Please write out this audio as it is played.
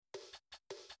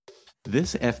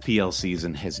This FPL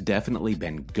season has definitely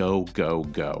been go, go,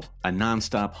 go. A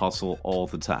nonstop hustle all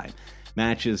the time.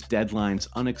 Matches, deadlines,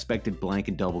 unexpected blank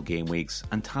and double game weeks,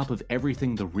 on top of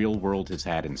everything the real world has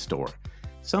had in store.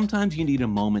 Sometimes you need a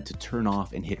moment to turn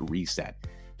off and hit reset.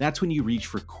 That's when you reach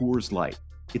for Coors Light.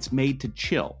 It's made to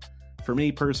chill. For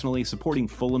me personally, supporting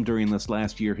Fulham during this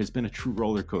last year has been a true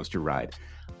roller coaster ride.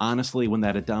 Honestly, when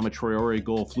that Adama Traore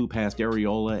goal flew past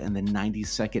Areola in the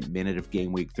 92nd minute of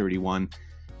game week 31,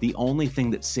 the only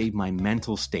thing that saved my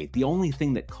mental state, the only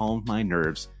thing that calmed my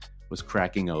nerves, was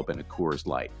cracking open a Coors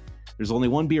Light. There's only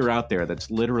one beer out there that's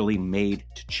literally made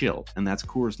to chill, and that's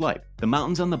Coors Light. The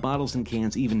mountains on the bottles and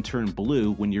cans even turn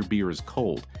blue when your beer is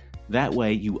cold. That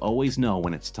way, you always know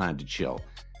when it's time to chill.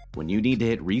 When you need to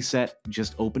hit reset,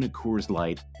 just open a Coors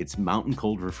Light. It's mountain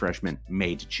cold refreshment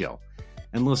made to chill.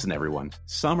 And listen, everyone,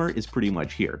 summer is pretty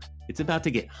much here. It's about to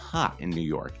get hot in New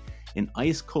York. An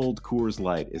ice-cold Coors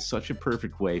Light is such a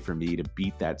perfect way for me to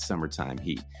beat that summertime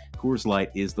heat. Coors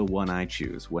Light is the one I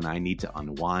choose when I need to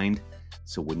unwind.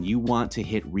 So when you want to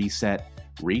hit reset,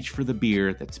 reach for the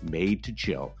beer that's made to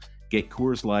chill. Get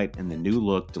Coors Light and the new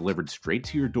look delivered straight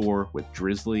to your door with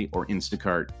Drizzly or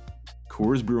Instacart.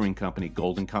 Coors Brewing Company,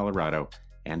 Golden, Colorado.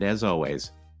 And as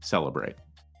always, celebrate.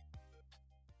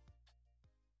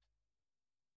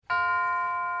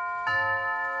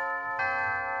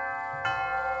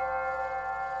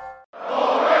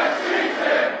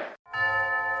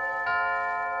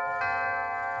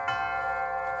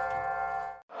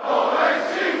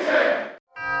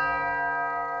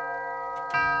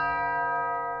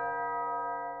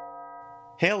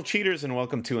 Hail cheaters, and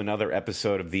welcome to another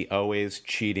episode of the Always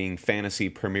Cheating Fantasy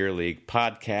Premier League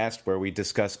podcast, where we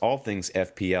discuss all things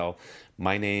FPL.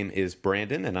 My name is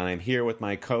Brandon, and I'm here with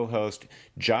my co-host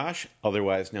Josh,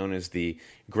 otherwise known as the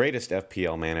greatest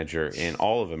FPL manager in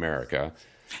all of America.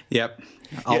 Yep,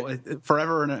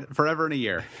 forever in a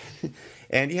year.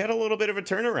 And you had a little bit of a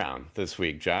turnaround this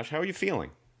week, Josh. How are you feeling?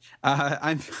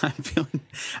 I'm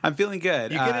feeling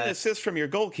good. You get an assist from your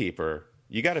goalkeeper.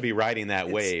 You got to be riding that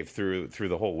wave through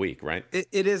the whole week, right?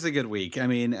 It is a good week. I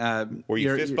mean, were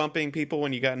you fist bumping people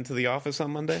when you got into the office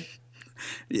on Monday?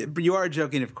 You are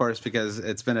joking, of course, because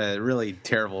it's been a really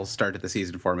terrible start to the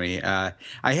season for me.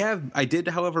 I did,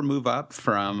 however, move up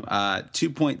from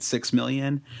 2.6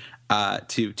 million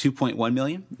to 2.1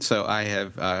 million. So I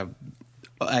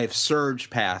have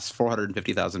surged past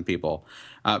 450,000 people.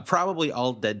 Probably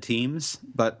all dead teams,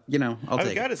 but, you know,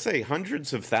 I've got to say,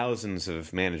 hundreds of thousands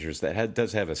of managers,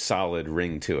 does have a solid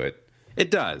ring to it.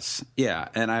 It does, yeah.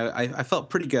 And I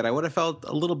felt pretty good. I would have felt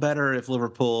a little better if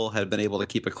Liverpool had been able to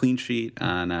keep a clean sheet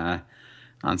on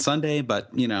Sunday, but,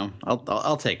 you know,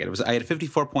 I'll take it. I had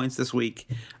 54 points this week,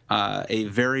 a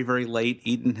very, very late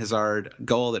Eden Hazard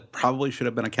goal that probably should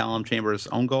have been a Callum Chambers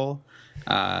own goal.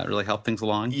 Really helped things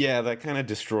along. Yeah, that kind of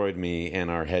destroyed me in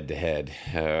our head-to-head.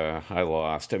 I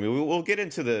lost. I mean, we'll get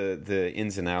into the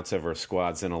ins and outs of our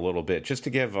squads in a little bit, just to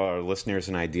give our listeners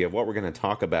an idea of what we're going to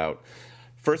talk about.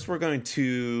 First, we're going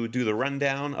to do the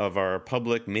rundown of our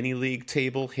public mini-league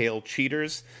table, Hail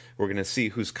Cheaters. We're going to see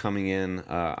who's coming in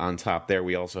on top there.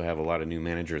 We also have a lot of new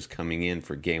managers coming in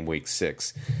for Game Week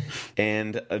 6.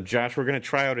 And, Josh, we're going to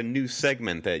try out a new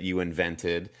segment that you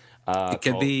invented. It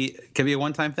could be a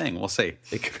one-time thing. We'll see.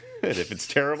 It could. If it's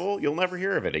terrible, you'll never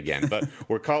hear of it again. But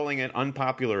we're calling it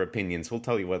Unpopular Opinions. We'll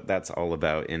tell you what that's all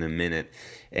about in a minute.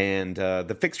 And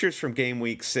the fixtures from Game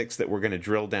Week 6 that we're going to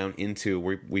drill down into,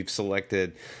 we've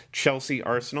selected Chelsea,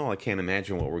 Arsenal. I can't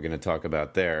imagine what we're going to talk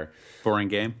about there. Boring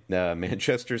game.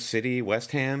 Manchester City,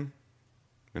 West Ham.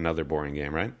 Another boring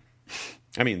game, right?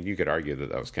 I mean, you could argue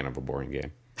that was kind of a boring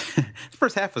game. The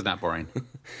first half was not boring.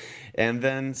 And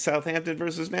then Southampton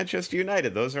versus Manchester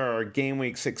United. Those are our Game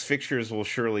Week 6 fixtures. We'll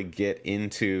surely get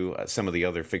into some of the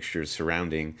other fixtures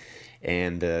surrounding.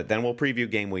 And then we'll preview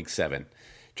Game Week 7.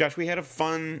 Josh, we had a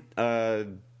fun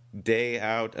day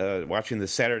out watching the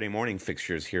Saturday morning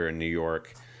fixtures here in New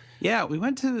York. Yeah, we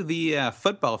went to the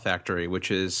Football Factory, which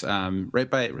is right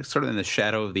by, sort of in the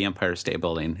shadow of the Empire State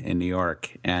Building in New York.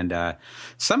 And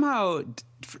somehow,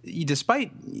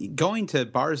 despite going to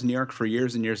bars in New York for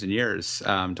years and years and years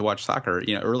to watch soccer,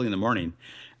 you know, early in the morning,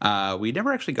 we'd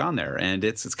never actually gone there. And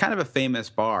it's kind of a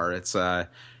famous bar. It's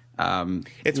one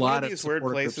of these weird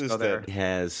places that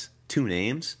has two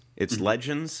names. It's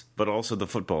Legends, but also the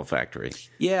Football Factory.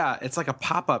 Yeah, it's like a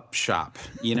pop-up shop,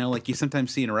 you know, like you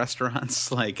sometimes see in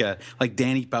restaurants, like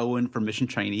Danny Bowen from Mission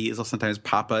Chinese will sometimes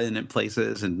pop in at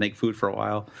places and make food for a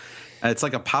while. It's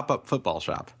like a pop-up football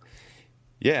shop.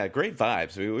 Yeah, great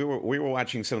vibes. We were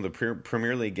watching some of the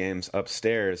Premier League games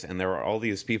upstairs, and there were all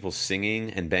these people singing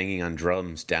and banging on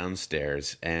drums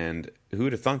downstairs. And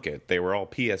who'd have thunk it? They were all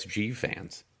PSG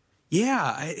fans.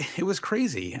 It was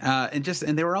crazy, and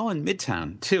they were all in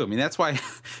Midtown too. I mean, that's why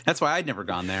I'd never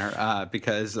gone there,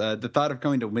 because the thought of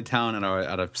going to Midtown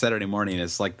on a Saturday morning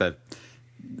is like the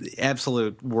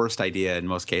absolute worst idea in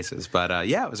most cases. But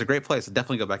it was a great place. I'd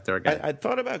definitely go back there again. I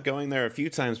thought about going there a few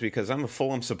times because I'm a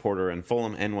Fulham supporter, and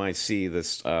Fulham NYC,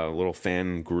 this little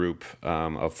fan group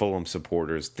of Fulham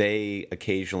supporters, they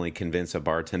occasionally convince a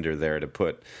bartender there to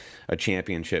put a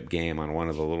championship game on one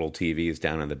of the little TVs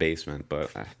down in the basement. But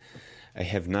I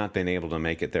have not been able to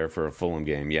make it there for a Fulham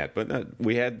game yet. But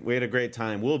we had a great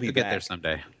time. We'll get there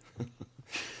someday.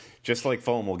 Just like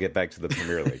Fulham will get back to the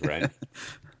Premier League, right?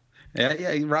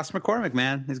 Yeah, Ross McCormick,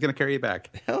 man. He's going to carry you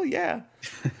back. Hell yeah.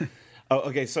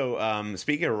 Okay, so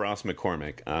speaking of Ross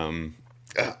McCormick,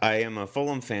 I am a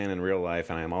Fulham fan in real life,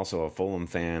 and I am also a Fulham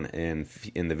fan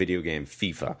in the video game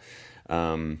FIFA.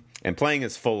 And playing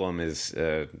as Fulham is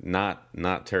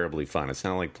not terribly fun. It's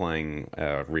not like playing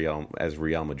Real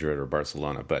Madrid or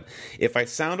Barcelona. But if I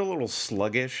sound a little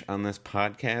sluggish on this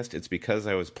podcast, it's because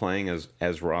I was playing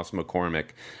as Ross McCormick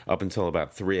up until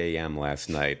about 3 a.m. last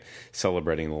night,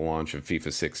 celebrating the launch of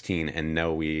FIFA 16. And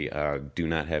no, we do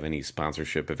not have any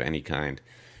sponsorship of any kind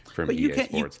from EA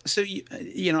Sports.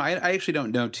 I actually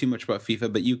don't know too much about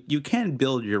FIFA, but you can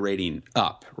build your rating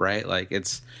up, right? Like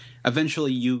it's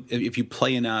eventually if you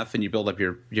play enough and you build up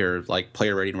your like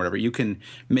player rating or whatever, you can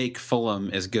make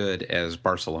Fulham as good as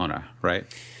Barcelona, right?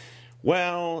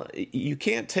 Well, you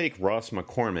can't take Ross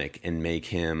McCormick and make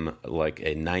him like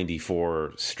a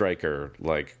 94 striker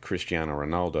like Cristiano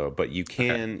Ronaldo, but you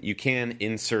can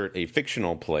insert a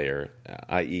fictional player,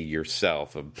 i.e.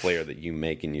 yourself, a player that you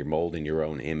make in your mold in your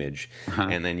own image,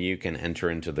 and then you can enter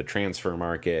into the transfer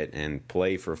market and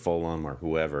play for Fulham or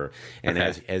whoever. And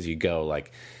as you go,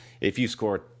 like if you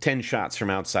score 10 shots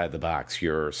from outside the box,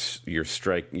 your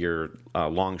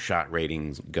long shot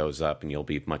ratings goes up, and you'll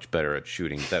be much better at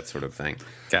shooting, that sort of thing.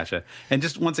 Gotcha. And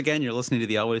just once again, you're listening to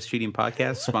the Always Cheating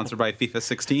podcast, sponsored by FIFA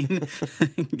 16.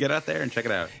 Get out there and check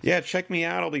it out. Yeah, check me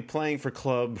out. I'll be playing for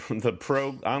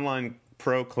the online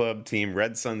pro club team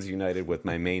Red Suns United with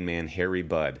my main man Harry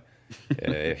Budd,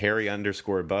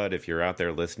 Harry_Budd. If you're out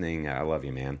there listening, I love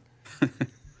you, man.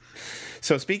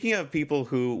 So speaking of people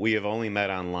who we have only met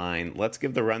online, let's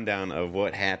give the rundown of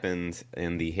what happened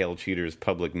in the Hail Cheaters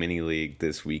Public Mini League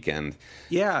this weekend.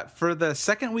 Yeah, for the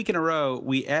second week in a row,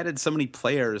 we added so many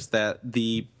players that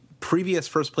the previous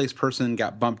first place person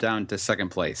got bumped down to second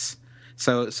place.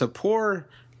 So poor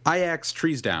Ajax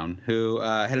Treesdown, who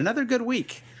had another good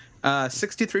week,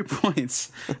 63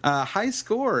 points, high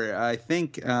score, I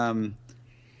think,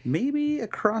 maybe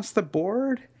across the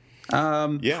board.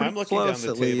 I'm looking down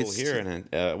the table here, and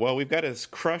we've got his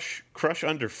crush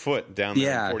underfoot down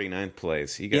there in 49th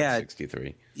place. He got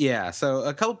 63. Yeah, so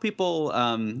a couple people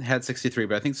had 63,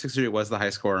 but I think 63 was the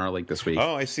high score in our league this week.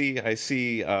 Oh, I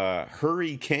see.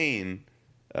 Hurricane,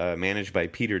 managed by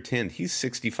Peter Tind, he's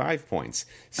 65 points,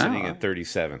 sitting at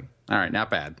 37. All right, not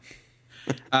bad.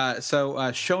 So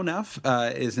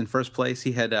Shonuff is in first place.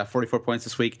 He had 44 points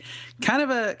this week. So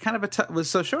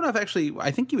Shonuff actually,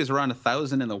 I think he was around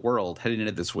 1,000 in the world heading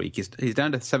into this week. He's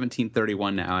down to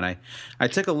 1731 now, and I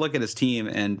took a look at his team,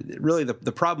 and really the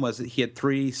problem was that he had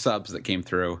 3 subs that came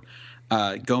through.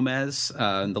 Gomez,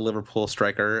 the Liverpool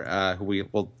striker, who we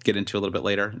will get into a little bit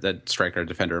later, the striker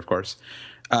defender, of course.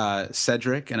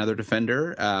 Cedric, another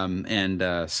defender,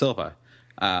 and Silva.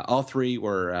 All 3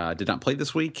 did not play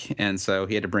this week, and so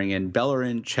he had to bring in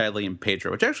Bellerin, Chadley, and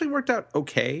Pedro, which actually worked out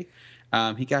okay.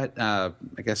 He got,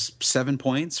 7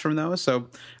 points from those. So,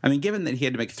 I mean, given that he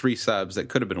had to make 3 subs, that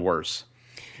could have been worse.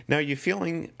 Now, are you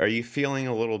feeling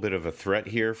a little bit of a threat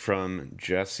here from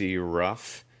Jesse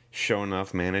Ruff,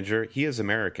 Shonuff manager? He is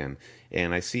American,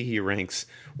 and I see he ranks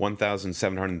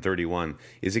 1,731.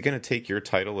 Is he going to take your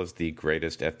title as the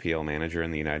greatest FPL manager in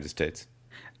the United States?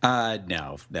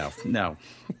 No.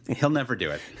 He'll never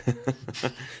do it.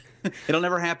 It'll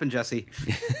never happen, Jesse.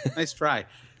 Nice try.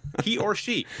 He or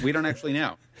she. We don't actually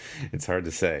know. It's hard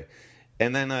to say.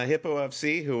 And then Hippo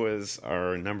FC, who was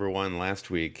our number 1 last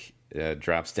week,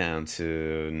 drops down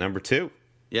to number 2.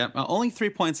 Yeah, only 3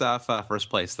 points off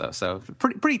first place, though. So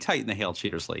pretty tight in the Hail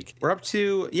Cheaters League. We're up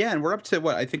to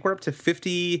what? I think we're up to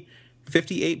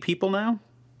 58 people now.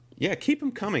 Yeah, keep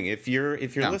them coming. If you're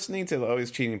listening to the Always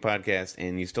Cheating podcast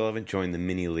and you still haven't joined the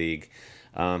mini league,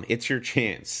 it's your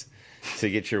chance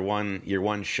to get your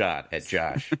one shot at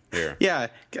Josh here. Yeah.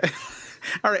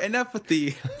 All right. Enough with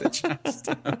the Josh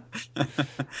stuff.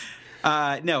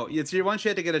 No, it's your one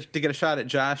shot to get a shot at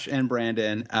Josh and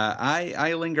Brandon.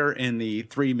 I linger in the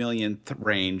 3 millionth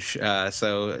range.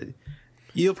 So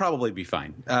You'll probably be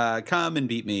fine. Come and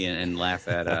beat me and laugh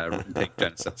at Take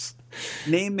Genesis.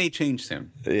 Name may change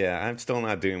soon. Yeah, I'm still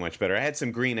not doing much better. I had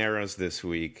some green arrows this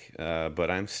week,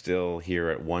 but I'm still here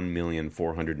at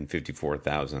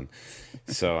 1,454,000.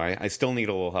 So I still need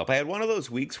a little help. I had one of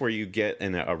those weeks where you get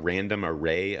a random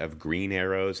array of green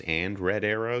arrows and red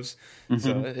arrows. Mm-hmm.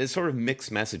 So it's sort of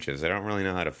mixed messages. I don't really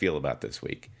know how to feel about this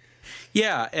week.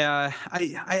 Yeah,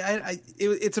 I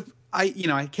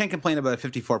can't complain about a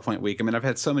 54-point week. I mean, I've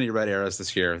had so many red arrows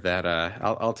this year that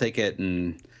I'll take it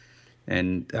and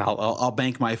I'll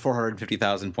bank my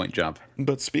 450,000 point jump.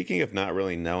 But speaking of not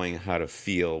really knowing how to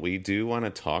feel, we do want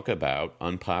to talk about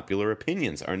Unpopular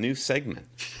Opinions, our new segment.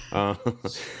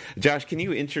 Josh, can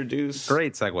you introduce?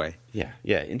 Great segue.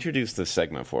 Yeah. Introduce this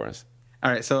segment for us. All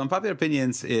right, so Unpopular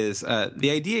Opinions is the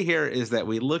idea here is that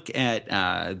we look at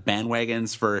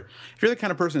bandwagons for. If you're the kind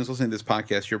of person who's listening to this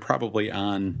podcast, you're probably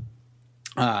on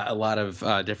a lot of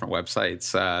different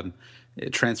websites.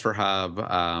 Transfer Hub,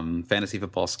 Fantasy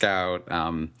Football Scout,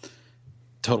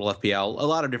 Total FPL, a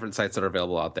lot of different sites that are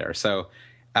available out there. So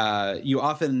you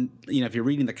often, if you're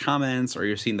reading the comments or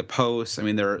you're seeing the posts, I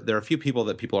mean, there are a few people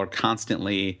that people are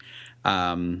constantly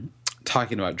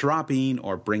talking about dropping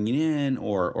or bringing in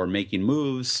or making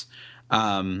moves.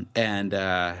 So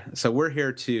we're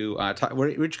here to talk.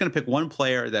 We're just going to pick one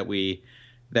player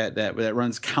that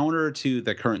runs counter to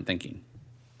the current thinking.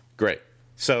 Great.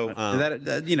 So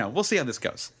we'll see how this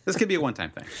goes. This could be a one-time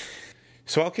thing.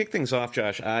 So I'll kick things off,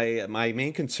 Josh. My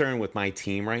main concern with my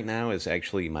team right now is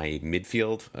actually my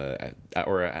midfield,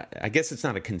 or I guess it's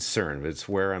not a concern, but it's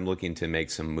where I'm looking to make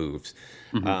some moves.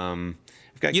 Mm-hmm.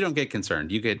 You don't get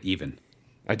concerned; you get even.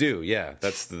 I do, yeah.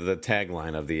 That's the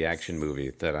tagline of the action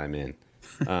movie that I'm in,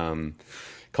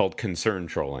 called Concern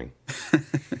Trolling.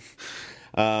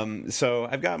 So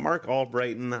I've got Mark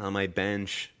Albrighton on my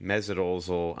bench, Mesut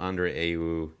Ozil, Andre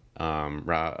Ayew,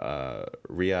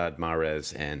 Riyad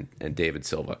Mahrez, and David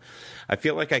Silva. I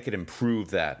feel like I could improve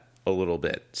that a little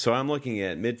bit. So I'm looking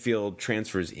at midfield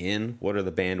transfers in. What are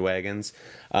the bandwagons?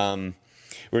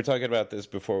 We were talking about this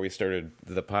before we started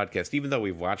the podcast. Even though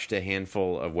we've watched a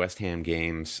handful of West Ham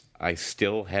games, I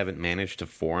still haven't managed to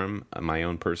form my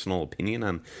own personal opinion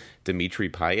on Dimitri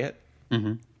Payet.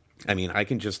 Mm-hmm. I mean, I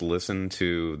can just listen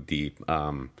to the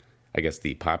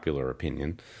popular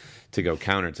opinion to go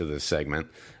counter to this segment.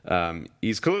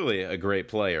 He's clearly a great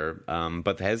player,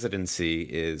 but the hesitancy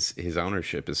is his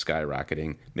ownership is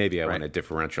skyrocketing. Maybe I want a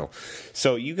differential.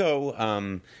 So you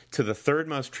go to the third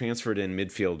most transferred in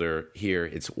midfielder here.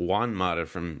 It's Juan Mata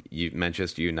from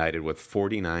Manchester United with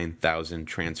 49,000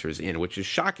 transfers in, which is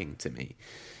shocking to me.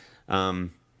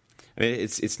 I mean,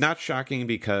 it's not shocking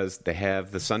because they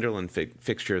have the Sunderland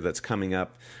fixture that's coming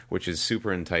up, which is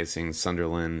super enticing.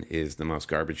 Sunderland is the most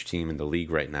garbage team in the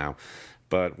league right now.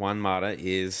 But Juan Mata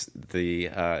is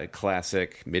the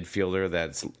classic midfielder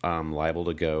that's liable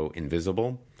to go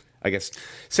invisible. I guess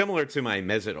similar to my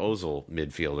Mesut Ozil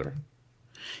midfielder.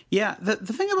 Yeah, the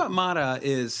thing about Mata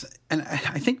is, and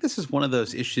I think this is one of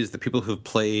those issues that people who've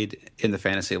played in the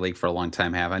fantasy league for a long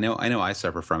time have. I know I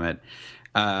suffer from it.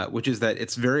 Which is that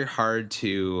it's very hard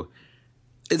to.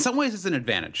 In some ways, it's an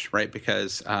advantage, right?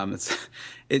 Because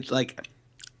it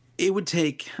would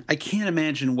take. I can't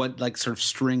imagine what sort of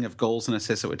string of goals and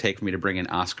assists it would take for me to bring in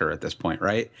Oscar at this point,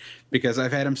 right? Because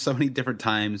I've had him so many different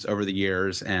times over the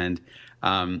years, and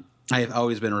I have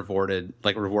always been rewarded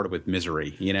with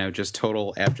misery, just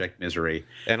total abject misery.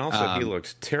 And also, he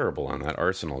looked terrible on that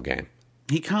Arsenal game.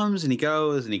 He comes and he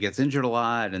goes and he gets injured a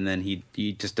lot, and then he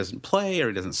just doesn't play or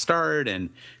he doesn't start and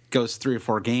goes 3 or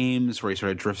 4 games where he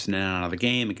sort of drifts in and out of the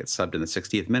game and gets subbed in the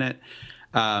 60th minute.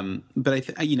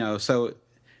 But so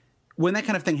when that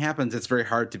kind of thing happens, it's very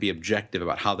hard to be objective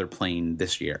about how they're playing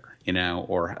this year,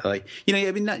 or I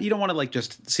mean, you don't want to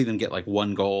just see them get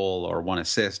 1 goal or 1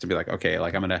 assist and be like, okay,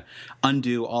 I'm going to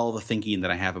undo all the thinking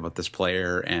that I have about this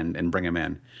player and bring him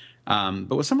in.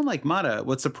 But with someone like Mata,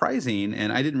 what's surprising,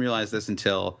 and I didn't realize this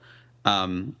until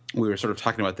we were sort of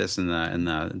talking about this in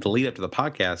the lead up to the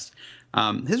podcast,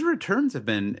 his returns have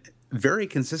been very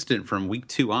consistent from week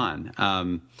 2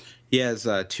 on. He has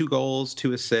 2 goals,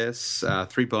 2 assists,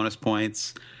 3 bonus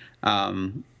points.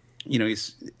 He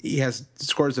has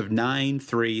scores of 9,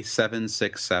 3, 7,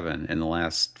 6, 7 in the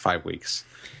last 5 weeks.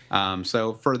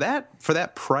 So for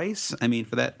that price, I mean,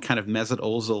 for that kind of Mesut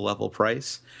Ozil level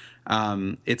price.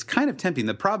 It's kind of tempting.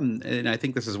 The problem, and I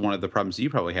think this is one of the problems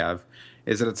you probably have,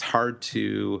 is that it's hard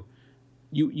to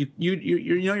you're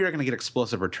going to get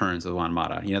explosive returns with Juan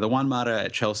Mata. The Juan Mata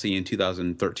at Chelsea in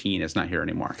 2013 is not here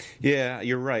anymore. Yeah,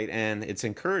 you're right, and it's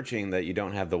encouraging that you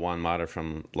don't have the Juan Mata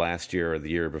from last year or the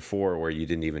year before, where you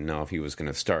didn't even know if he was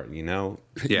going to start.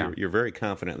 Yeah, you're very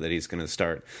confident that he's going to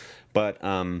start, but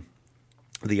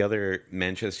the other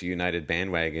Manchester United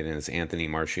bandwagon is Anthony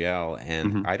Martial,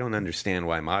 and I don't understand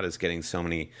why Mata's getting so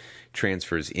many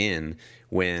transfers in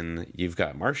when you've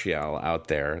got Martial out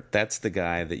there. That's the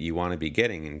guy that you want to be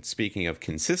getting. And speaking of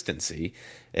consistency,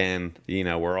 and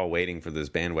we're all waiting for this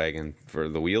bandwagon for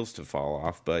the wheels to fall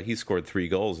off, but he scored 3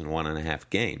 goals in 1.5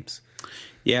 games.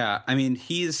 Yeah, I mean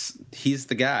he's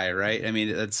the guy, right? I mean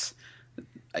it's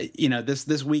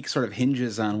this week sort of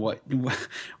hinges on what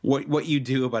you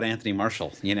do about Anthony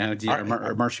Martial,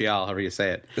 or Martial, however you say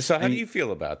it. So how do you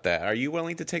feel about that? Are you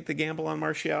willing to take the gamble on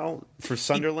Martial for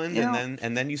Sunderland,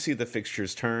 and then you see the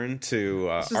fixtures turn to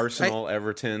Arsenal,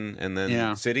 Everton, and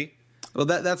then City? Well,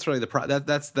 that's really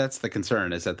that's the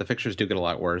concern, is that the fixtures do get a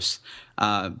lot worse.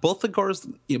 Both the goals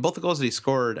that he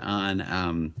scored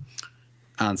on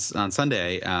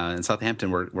Sunday in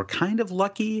Southampton were kind of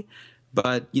lucky.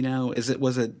 But,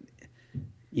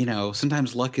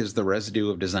 sometimes luck is the residue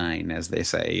of design, as they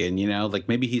say. And,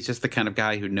 maybe he's just the kind of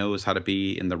guy who knows how to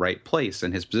be in the right place,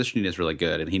 and his positioning is really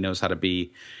good, and he knows how to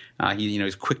be,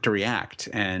 he's quick to react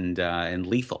and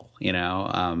lethal,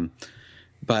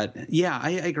 But, yeah, I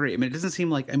agree. I mean, it doesn't seem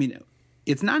like,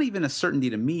 it's not even a certainty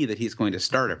to me that he's going to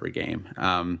start every game.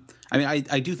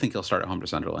 I do think he'll start at home to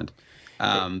Sunderland.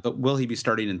 But will he be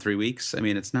starting in 3 weeks? I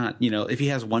mean, it's not, if he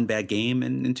has one bad game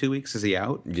in 2 weeks, is he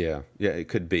out? Yeah, it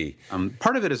could be.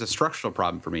 Part of it is a structural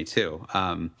problem for me, too.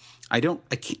 I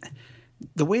can't.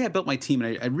 The way I built my team,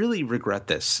 and I really regret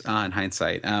this in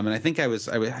hindsight, and I think I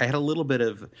had a little bit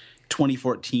of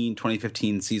 2014,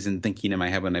 2015 season thinking in my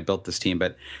head when I built this team,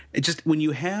 but it just, when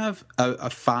you have a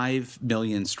 5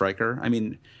 million striker, I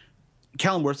mean,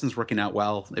 Callum Wilson's working out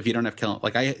well. If you don't have Callum,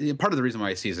 part of the reason why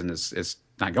my season is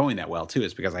not going that well too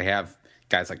is because I have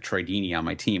guys like Troy Deeney on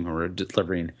my team who are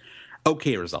delivering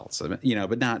okay results, but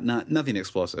not nothing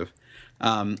explosive.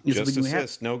 Just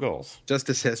assists, no goals. Just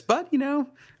assists, but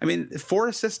 4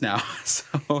 assists now,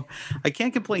 so I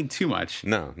can't complain too much.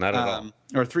 No, not at all.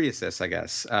 Or 3 assists, I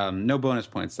guess. No bonus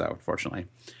points though, unfortunately.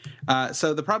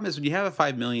 So the problem is when you have a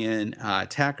 5 million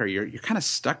attacker, you're kind of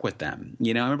stuck with them. I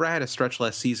remember I had a stretch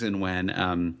last season when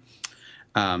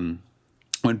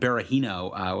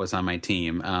Berahino was on my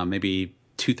team, maybe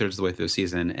 2/3 of the way through the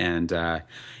season, and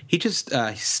he just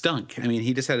he stunk. I mean,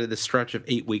 he just had this stretch of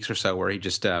 8 weeks or so where he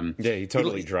just he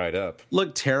totally dried up.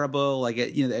 Looked terrible.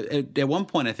 At one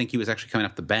point, I think he was actually coming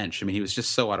off the bench. I mean, he was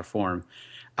just so out of form.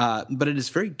 But it is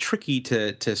very tricky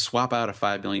to swap out a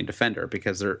 5 million defender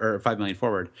or 5 million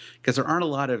forward, because there aren't a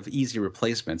lot of easy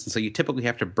replacements, and so you typically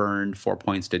have to burn 4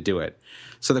 points to do it.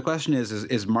 So the question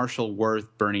is Martial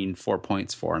worth burning 4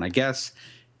 points for? And I guess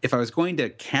if I was going to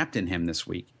captain him this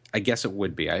week, I guess it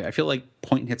would be. I feel like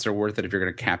point hits are worth it if you're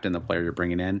going to captain the player you're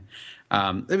bringing in.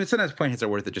 Sometimes point hits are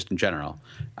worth it just in general.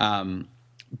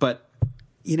 But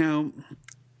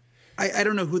I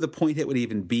don't know who the point hit would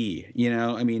even be.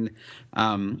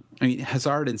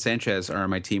 Hazard and Sanchez are on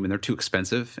my team, and they're too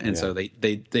expensive, and so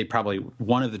they probably,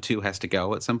 one of the two has to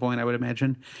go at some point, I would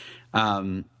imagine.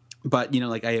 But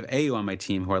I have Ayew on my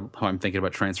team who I'm thinking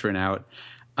about transferring out.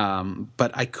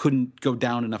 But I couldn't go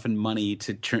down enough in money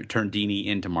to turn Deeney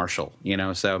into Martial,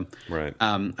 So right.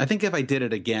 I think if I did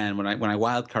it again, when I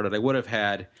wildcarded, I would have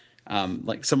had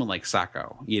someone like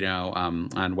Sacco,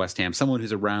 on West Ham, someone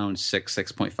who's around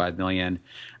 6.5 million,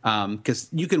 because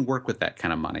you can work with that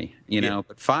kind of money,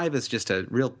 But 5 is just a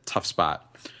real tough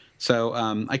spot. So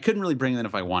I couldn't really bring that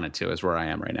if I wanted to, is where I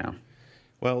am right now.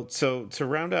 Well, so to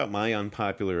round out my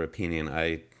unpopular opinion,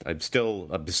 I'm still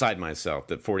beside myself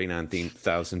that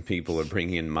 49,000 people are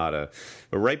bringing in Mata.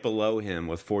 But right below him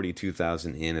with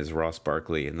 42,000 in is Ross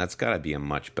Barkley, and that's got to be a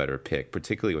much better pick,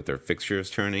 particularly with their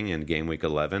fixtures turning in game week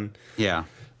 11. Yeah.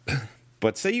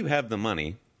 But say you have the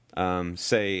money.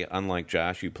 Say, unlike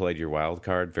Josh, you played your wild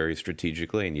card very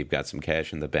strategically, and you've got some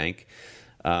cash in the bank.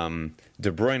 De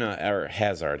Bruyne or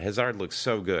Hazard. Hazard looks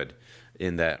so good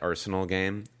in that Arsenal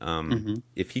game,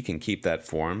 if he can keep that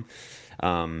form.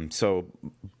 So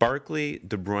Barkley,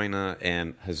 De Bruyne,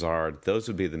 and Hazard, those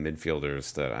would be the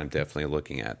midfielders that I'm definitely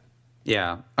looking at.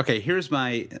 Yeah. Okay, here's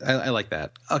I like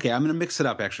that. Okay, I'm going to mix it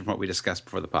up, actually, from what we discussed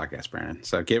before the podcast, Brandon.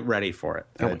 So get ready for it.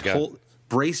 Oh,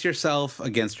 Brace yourself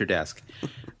against your desk.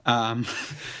 Um,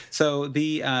 so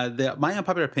the my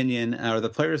unpopular opinion, or the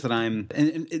players that and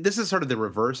this is sort of the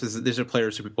reverse, is that these are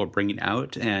players who people are bringing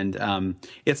out, and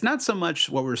it's not so much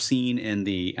what we're seeing in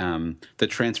the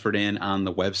transferred in on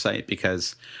the website,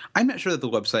 because I'm not sure that the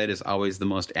website is always the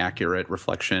most accurate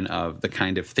reflection of the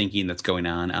kind of thinking that's going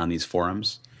on these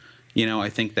forums. I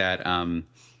think that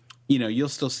you'll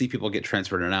still see people get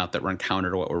transferred in and out that run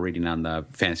counter to what we're reading on the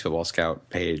Fantasy Football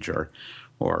Scout page or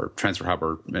Transfer Hub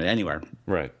or anywhere.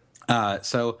 Right.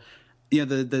 So,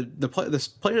 the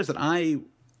players that I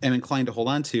am inclined to hold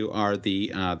on to are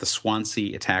the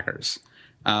Swansea attackers,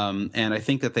 and I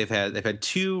think that they've had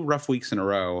 2 rough weeks in a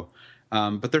row,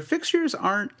 but their fixtures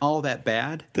aren't all that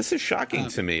bad. This is shocking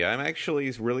to me. I'm actually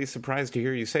really surprised to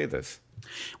hear you say this.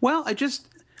 Well,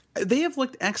 they have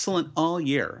looked excellent all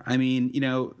year. I mean,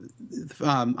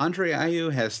 Andre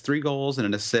Ayew has 3 goals and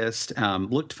an assist.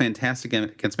 Looked fantastic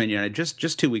against Man United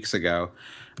just 2 weeks ago.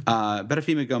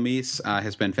 Berafemi Gomis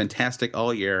has been fantastic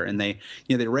all year, and they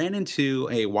ran into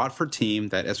a Watford team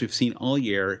that, as we've seen all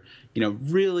year,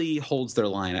 really holds their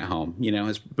line at home.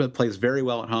 Plays very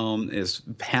well at home, is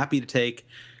happy to take,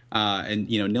 and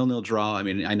 0-0 draw. I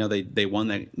mean, I know they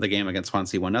won the game against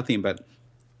Swansea 1-0, but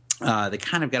they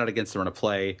kind of got it against the run of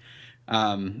play.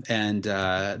 And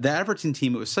the Everton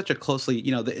team, it was such a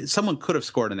closely, someone could have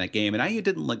scored in that game, and Ayew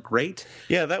didn't look great.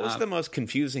 Yeah, that was the most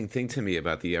confusing thing to me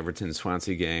about the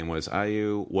Everton-Swansea game, was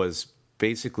Ayew was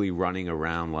basically running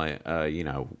around like,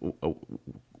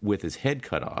 with his head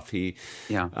cut off. He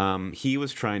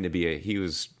was trying to he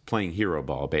was playing hero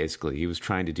ball, basically. He was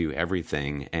trying to do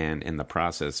everything, and in the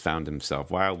process found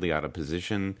himself wildly out of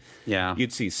position. Yeah.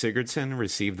 You'd see Sigurdsson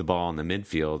receive the ball in the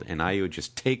midfield, and Ayew would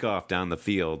just take off down the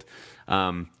field.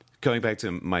 Going back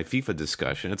to my FIFA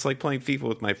discussion, it's like playing FIFA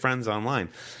with my friends online.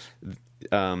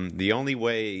 The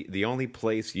only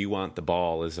place you want the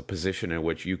ball is a position in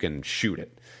which you can shoot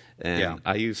it. And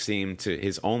Ayew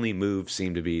his only move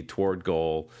seemed to be toward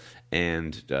goal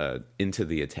and into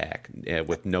the attack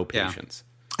with no patience.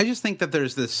 I just think that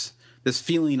there's this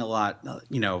feeling a lot,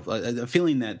 a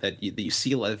feeling that you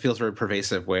see, it feels very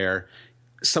pervasive, where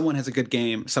someone has a good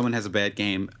game, someone has a bad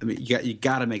game. I mean, you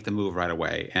got to make the move right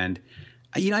away. And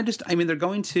they're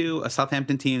going to a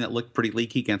Southampton team that looked pretty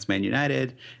leaky against Man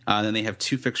United. Then they have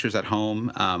 2 fixtures at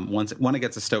home. One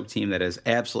against a Stoke team that is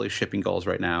absolutely shipping goals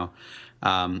right now,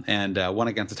 and one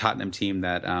against a Tottenham team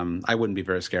that I wouldn't be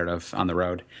very scared of on the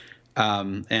road. I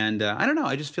don't know.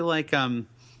 I just feel like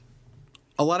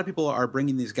a lot of people are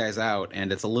bringing these guys out,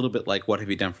 and it's a little bit like, what have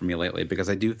you done for me lately? Because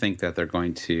I do think that they're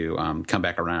going to come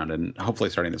back around, and hopefully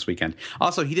starting this weekend.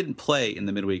 Also, he didn't play in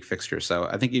the midweek fixture, so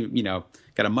I think he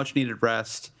got a much needed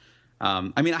rest.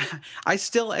 I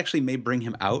still actually may bring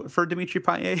him out for Dimitri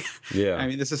Payet. Yeah. I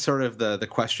mean, this is sort of the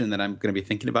question that I'm going to be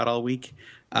thinking about all week,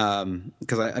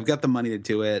 because I've got the money to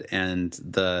do it, and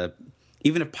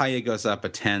even if Payet goes up a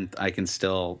tenth, I can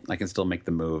still make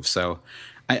the move. So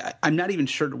I'm not even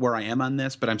sure where I am on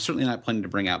this, but I'm certainly not planning to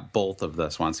bring out both of the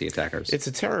Swansea attackers. It's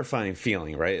a terrifying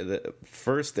feeling, right?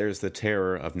 First, there's the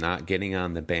terror of not getting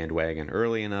on the bandwagon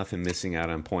early enough and missing out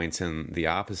on points, and the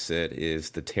opposite is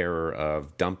the terror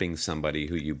of dumping somebody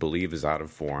who you believe is out of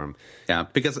form. Yeah,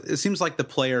 because it seems like the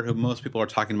player who most people are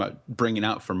talking about bringing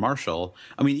out for Martial,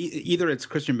 I mean, either it's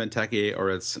Christian Benteke or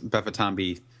it's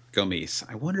Bafétimbi Gomis.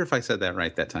 I wonder if I said that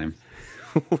right that time.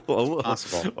 Well,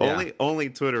 possible. Only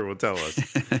Twitter will tell us.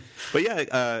 But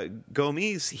yeah,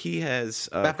 Gomis, he has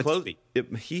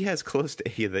close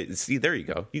to. See, there you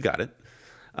go. You got it.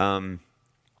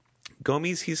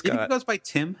 Gomis, he's got. He goes by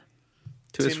Tim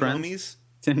to his friends. Gomis?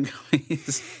 Tim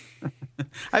Gomis.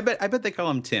 I bet they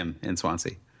call him Tim in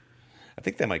Swansea. I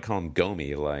think they might call him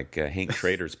Gomi, like Hank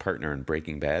Schrader's partner in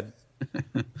Breaking Bad.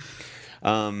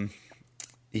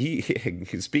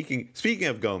 Speaking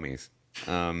of Gomis.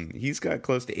 He's got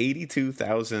close to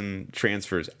 82,000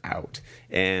 transfers out.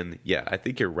 And yeah, I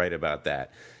think you're right about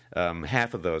that.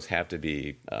 Half of those have to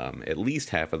be, at least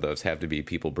half of those have to be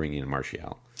people bringing in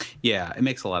Martial. Yeah, it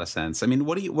makes a lot of sense. I mean,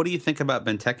 what do you think about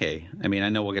Benteke? I mean, I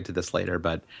know we'll get to this later,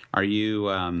 but are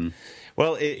you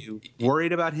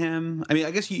worried about him? I mean,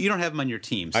 I guess you don't have him on your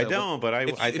team. So I don't, but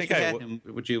I think I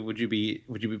would you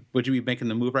be making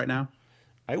the move right now?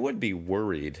 I would be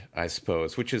worried, I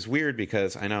suppose, which is weird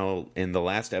because I know in the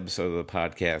last episode of the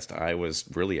podcast, I was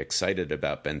really excited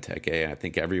about Benteke. I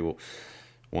think everyone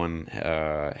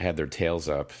had their tails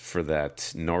up for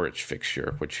that Norwich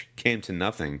fixture, which came to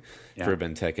nothing for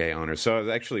Benteke owners. So I was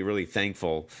actually really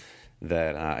thankful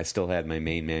that I still had my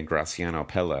main man, Graziano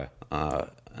Pella,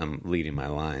 leading my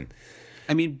line.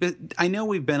 I mean, but I know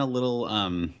we've been a little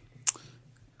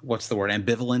what's the word,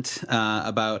 ambivalent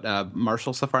about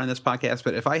Marshall so far in this podcast.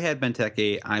 But if I had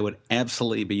Benteke, I would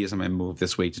absolutely be using my move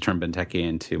this week to turn Benteke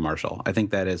into Marshall. I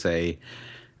think that is a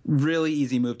really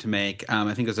easy move to make.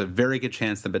 I think there's a very good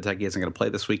chance that Benteke isn't going to play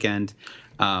this weekend.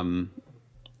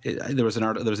 There was an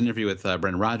interview with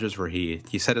Brendan Rodgers where he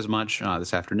said as much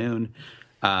this afternoon.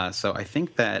 So I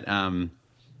think that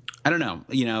I don't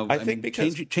know. I think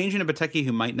because changing a Benteke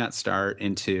who might not start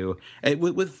into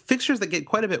with fixtures that get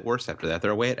quite a bit worse after that. They're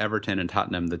away at Everton and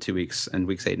Tottenham the 2 weeks in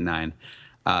weeks 8 and 9.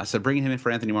 So bringing him in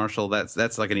for Anthony Marshall, that's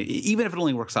like even if it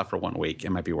only works out for 1 week,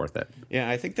 it might be worth it. Yeah,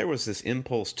 I think there was this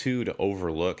impulse too to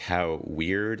overlook how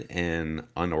weird and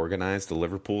unorganized the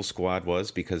Liverpool squad was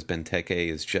because Benteke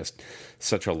is just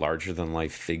such a larger than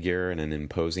life figure and an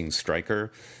imposing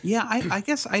striker. Yeah, I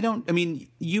guess I don't. I mean,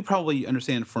 you probably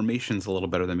understand formations a little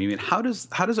better than me. I mean, how does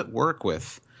it work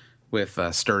with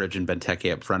Sturridge and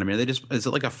Benteke up front? I mean, is it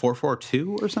like a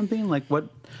 4-4-2 or something? Like what?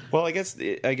 Well, I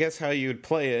guess how you would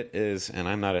play it is, and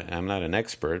I'm not an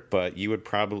expert, but you would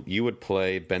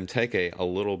play Benteke a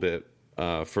little bit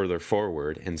further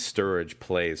forward, and Sturridge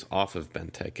plays off of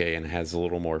Benteke and has a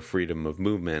little more freedom of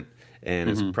movement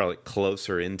and is probably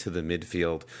closer into the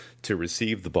midfield to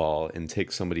receive the ball and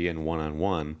take somebody in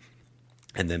one-on-one.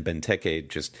 And then Benteke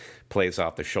just plays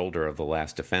off the shoulder of the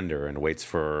last defender and waits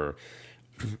for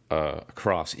a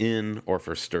cross in or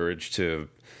for Sturridge to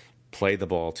play the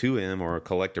ball to him or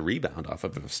collect a rebound off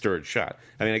of a Sturridge shot.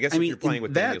 I mean, if you're playing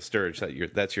with Daniel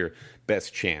Sturridge, that's your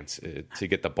best chance to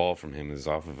get the ball from him is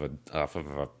off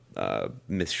of a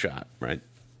missed shot, right?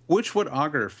 Which would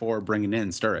augur for bringing in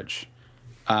Sturridge.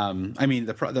 I mean,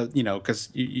 because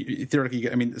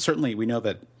theoretically, I mean, certainly we know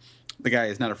that the guy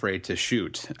is not afraid to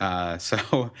shoot.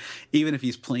 So even if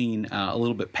he's playing a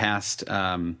little bit past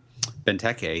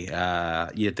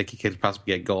Benteke, you'd think he could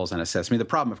possibly get goals and assists. I mean, the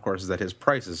problem, of course, is that his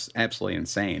price is absolutely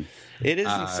insane. It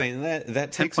is insane.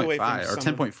 That takes away from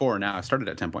 10.4 now. I started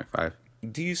at 10.5.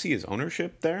 Do you see his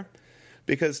ownership there?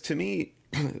 Because to me,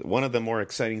 one of the more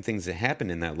exciting things that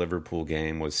happened in that Liverpool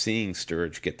game was seeing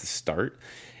Sturridge get the start,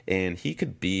 and he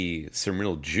could be some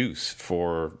real juice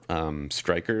for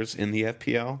strikers in the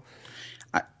FPL.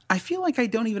 I feel like I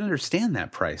don't even understand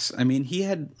that price. I mean,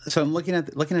 I'm looking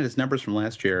at his numbers from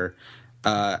last year.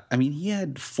 I mean, he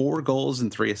had 4 goals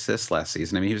and 3 assists last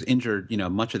season. I mean, he was injured,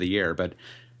 much of the year, but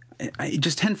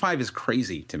just 10.5 is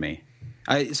crazy to me.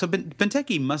 So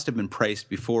Benteke must have been priced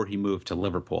before he moved to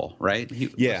Liverpool, right? Was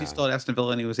he still at Aston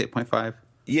Villa and he was 8.5?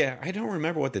 Yeah, I don't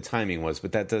remember what the timing was,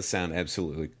 but that does sound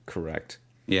absolutely correct.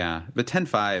 Yeah, but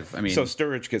 10.5, I mean... So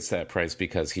Sturridge gets that price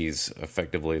because he's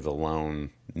effectively the lone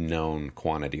known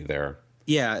quantity there.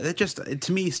 Yeah, that just,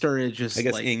 to me, Sturridge just... I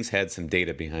guess Ings had some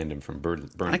data behind him from Burnley.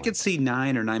 I could see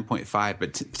 9 or 9.5,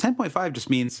 but 10.5 just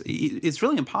means it's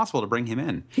really impossible to bring him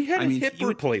in. He had a hip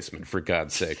replacement, for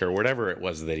God's sake, or whatever it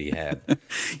was that he had.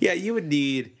 Yeah, you would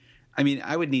need... I mean,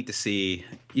 I would need to see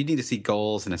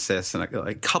goals and assists in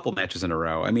a couple matches in a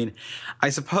row. I mean,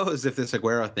 I suppose if this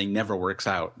Aguero thing never works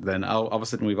out, then all of a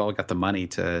sudden we've all got the money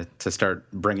to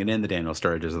start bringing in the Daniel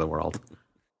Sturridges of the world.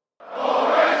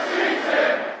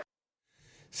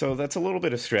 So that's a little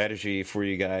bit of strategy for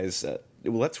you guys.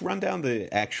 Let's run down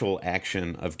the actual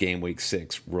action of game week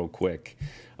 6 real quick.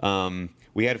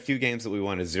 We had a few games that we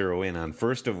wanted to zero in on,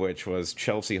 first of which was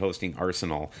Chelsea hosting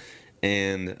Arsenal.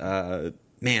 And...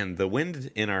 man, the wind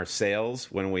in our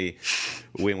sails when we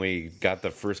got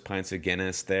the first pints of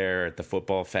Guinness there at the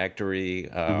football factory,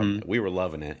 we were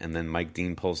loving it. And then Mike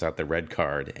Dean pulls out the red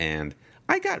card, and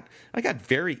I got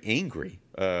very angry.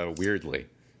 Weirdly,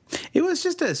 it was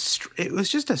just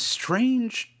a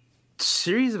strange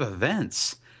series of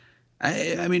events.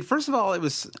 I mean, first of all,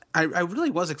 I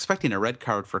really was expecting a red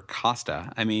card for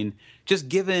Costa. I mean, just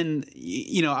given,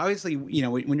 obviously,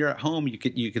 when you're at home, you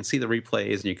can see the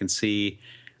replays and you can see,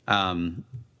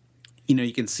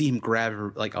 you can see him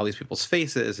grab like all these people's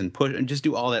faces and push and just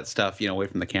do all that stuff, away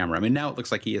from the camera. I mean, now it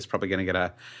looks like he is probably going to get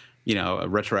a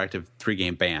retroactive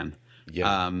 3-game ban.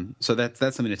 Yeah. So that's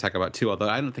something to talk about too. Although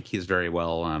I don't think he's very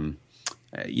well.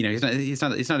 He's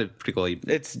not a particularly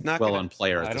well-known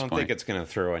player at this point. I don't think it's going to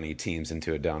throw any teams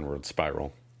into a downward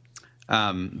spiral.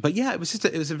 But yeah, it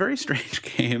was a very strange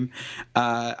game.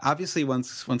 Obviously,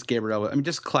 once Gabriel, I mean,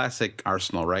 just classic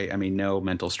Arsenal, right? I mean, no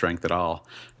mental strength at all.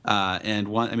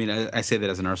 I say that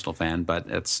as an Arsenal fan, but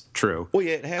it's true. Well,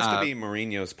 yeah, it has to be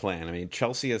Mourinho's plan. I mean,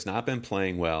 Chelsea has not been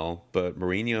playing well, but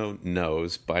Mourinho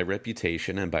knows by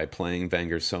reputation and by playing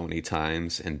Wenger so many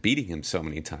times and beating him so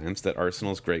many times that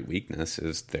Arsenal's great weakness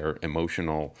is their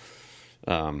emotional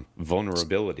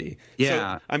vulnerability.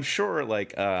 Yeah. So I'm sure,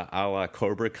 like a la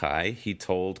Cobra Kai, he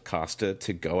told Costa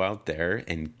to go out there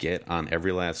and get on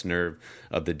every last nerve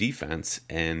of the defense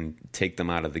and take them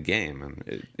out of the game.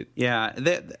 And I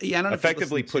don't know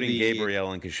effectively putting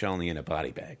Gabriel and Koscielny in a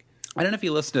body bag. I don't know if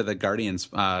you listened to the Guardians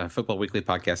Football Weekly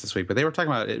podcast this week, but they were talking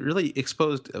about it really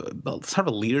exposed sort of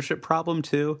a leadership problem,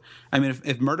 too. I mean,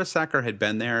 if Mertesacker had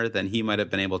been there, then he might have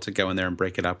been able to go in there and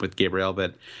break it up with Gabriel.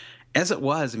 But as it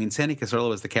was, I mean, Sandy Cazorla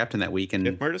was the captain that week. And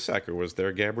if Mertesacker was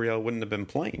there, Gabriel wouldn't have been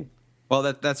playing. Well,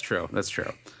 that's true. That's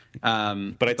true.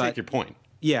 But I take your point.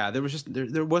 Yeah, there was just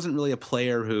there wasn't really a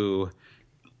player who,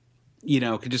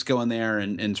 could just go in there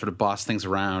and sort of boss things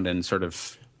around and sort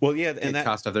of... Well, yeah, and that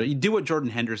cost of there. You do what Jordan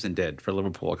Henderson did for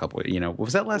Liverpool a couple.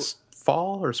 Was that last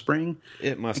fall or spring?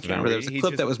 It must have been. There was a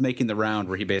clip that was making the round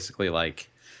where he basically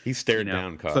he stared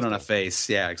down Costa. Put on a face.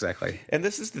 Yeah, exactly. And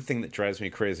this is the thing that drives me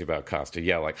crazy about Costa.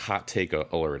 Yeah, like hot take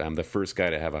alert. I'm the first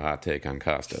guy to have a hot take on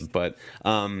Costa. But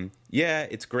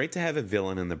it's great to have a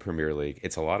villain in the Premier League.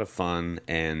 It's a lot of fun,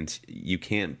 and you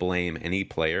can't blame any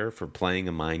player for playing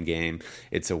a mind game.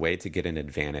 It's a way to get an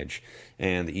advantage.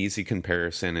 And the easy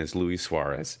comparison is Luis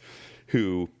Suarez,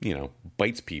 who,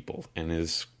 bites people and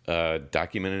is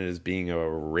documented as being a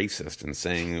racist and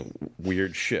saying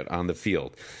weird shit on the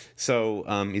field. So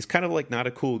he's kind of like not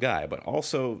a cool guy, but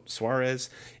also Suarez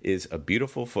is a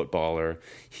beautiful footballer.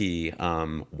 He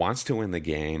wants to win the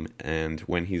game, and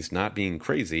when he's not being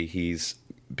crazy, he's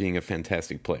being a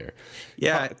fantastic player.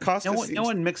 Yeah, no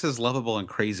one mixes lovable and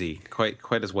crazy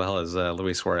quite as well as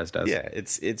Luis Suarez does. Yeah,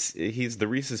 he's the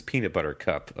Reese's peanut butter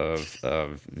cup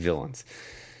of villains.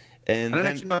 And I don't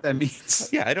actually know what that means.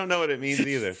 Yeah, I don't know what it means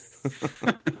either.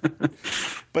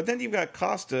 But then you've got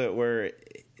Costa, where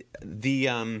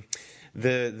the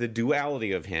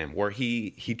duality of him, where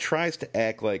he tries to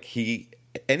act like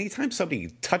anytime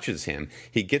somebody touches him,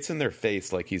 he gets in their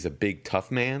face like he's a big tough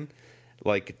man.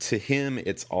 Like, to him,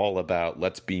 it's all about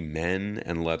let's be men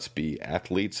and let's be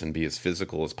athletes and be as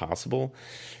physical as possible.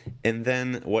 And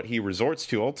then what he resorts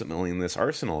to ultimately in this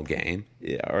Arsenal game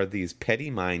are these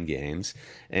petty mind games,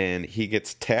 and he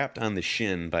gets tapped on the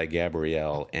shin by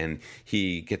Gabriel, and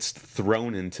he gets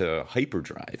thrown into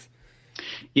hyperdrive.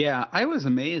 Yeah, I was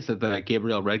amazed that the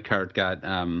Gabriel red card got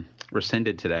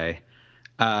rescinded today.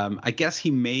 I guess he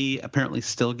may apparently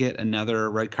still get another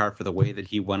red card for the way that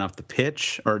he went off the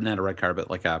pitch, or not a red card,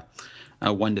 but like a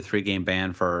 1 to 3 game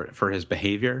ban for his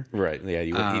behavior. Right.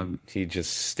 Yeah. He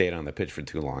just stayed on the pitch for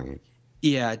too long.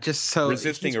 Yeah. Just so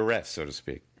resisting arrest, so to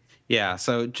speak. Yeah.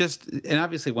 So and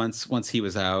obviously once he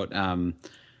was out,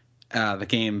 the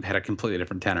game had a completely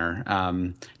different tenor.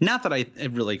 Not that I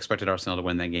really expected Arsenal to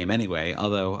win that game anyway,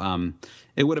 although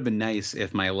it would have been nice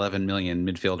if my 11 million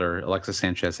midfielder Alexis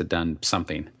Sanchez had done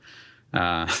something.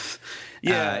 Yeah.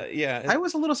 I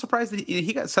was a little surprised that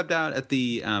he got subbed out at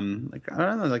the the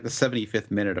 75th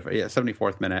minute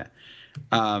 74th minute.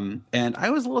 And I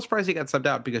was a little surprised he got subbed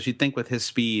out, because you'd think with his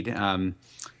speed,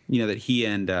 that he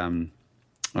and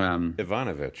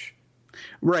Ivanovic.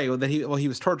 Right. Well, he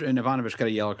was tortured, and Ivanovic got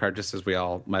a yellow card, just as we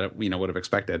all might have, would have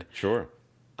expected. Sure.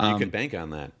 You could bank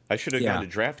on that. I should have gone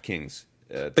to DraftKings.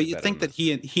 But you'd think that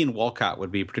he and Walcott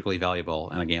would be particularly valuable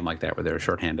in a game like that where they're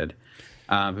shorthanded.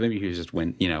 But maybe he was just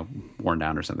worn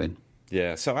down or something.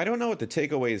 Yeah. So I don't know what the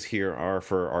takeaways here are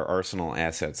for our Arsenal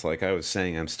assets. Like I was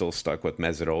saying, I'm still stuck with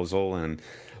Mesut Ozil,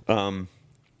 and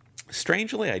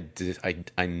strangely,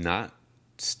 I'm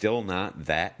still not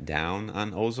that down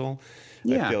on Ozil.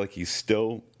 Yeah. I feel like he's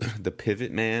still the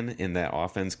pivot man in that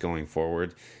offense going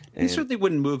forward. And you certainly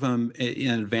wouldn't move him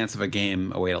in advance of a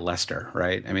game away to Leicester,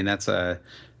 right? I mean, that's a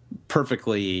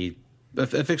perfectly a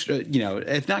fixture,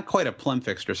 if not quite a plum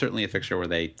fixture, certainly a fixture where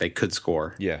they could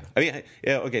score. Yeah. I mean,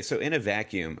 okay, so in a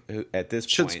vacuum, at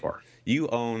this point, score. You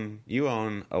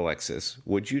own Alexis.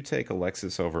 Would you take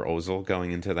Alexis over Ozil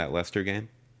going into that Leicester game?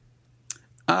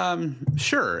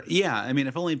 Sure. Yeah. I mean,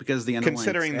 if only because the underlying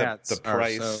considering stats the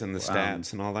price and the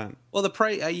stats and all that. Well, the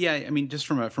price, yeah. I mean, just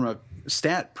from a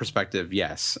stat perspective,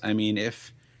 yes. I mean,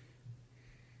 if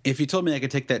you told me I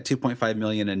could take that 2.5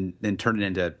 million and turn it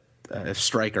into a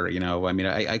striker, I mean,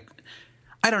 I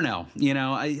don't know.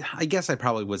 I guess I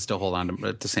probably would still hold on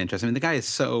to Sanchez. I mean, the guy is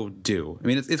so due. I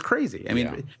mean, it's crazy. I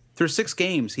mean, through 6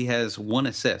 games, he has 1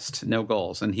 assist, no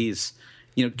goals, and he's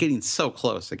getting so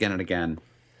close again and again.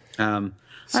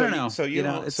 I don't know.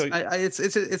 It's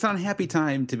an unhappy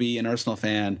time to be an Arsenal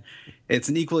fan. It's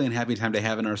an equally unhappy time to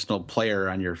have an Arsenal player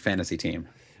on your fantasy team.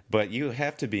 But you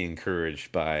have to be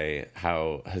encouraged by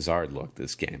how Hazard looked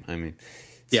this game. I mean,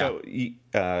 so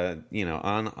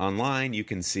online you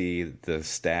can see the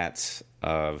stats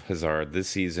of Hazard this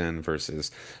season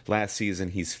versus last season.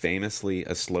 He's famously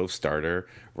a slow starter.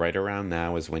 Right around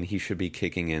now is when he should be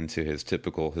kicking into his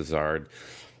typical Hazard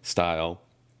style.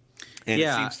 And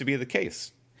it seems to be the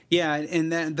case. Yeah,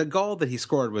 and the goal that he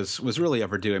scored was really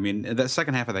overdue. I mean, the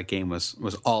second half of that game was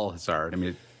all Hazard. I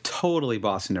mean, totally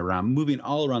bossing around, moving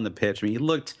all around the pitch. I mean,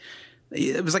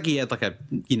 it was like he had like a,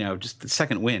 just the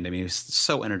second wind. I mean, he was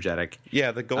so energetic.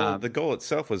 Yeah, the goal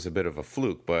itself was a bit of a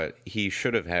fluke, but he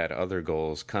should have had other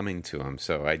goals coming to him.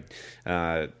 So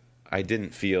I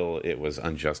didn't feel it was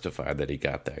unjustified that he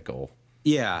got that goal.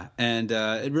 Yeah, and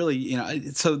it really,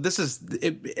 so this is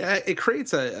it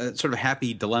creates a sort of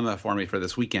happy dilemma for me for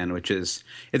this weekend, which is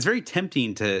it's very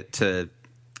tempting to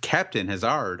captain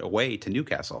Hazard away to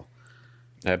Newcastle.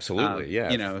 Absolutely,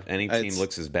 yeah. If any team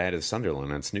looks as bad as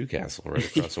Sunderland, it's Newcastle right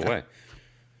across the way.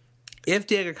 If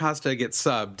Diego Costa gets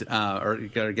subbed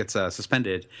or gets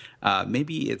suspended,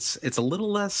 maybe it's a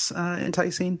little less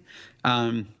enticing.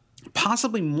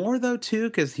 Possibly more though too,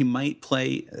 because he might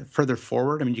play further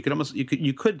forward. I mean, you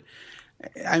could.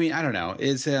 I mean, I don't know.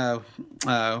 Is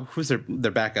who's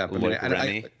their backup?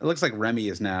 Remy. It looks like Remy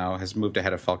has moved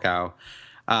ahead of Falcao.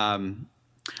 I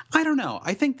don't know.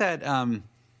 I think that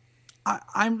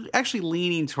I'm actually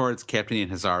leaning towards captaining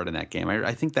Hazard in that game.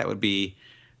 I think that would be.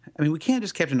 I mean, we can't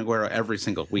just captain Aguero every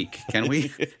single week, can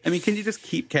we? I mean, can you just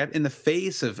keep in the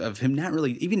face of him not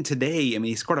really even today? I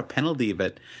mean, he scored a penalty,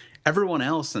 but everyone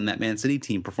else in that Man City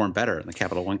team performed better in the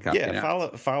Capital One Cup.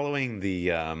 Yeah, following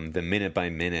the minute by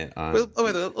minute on.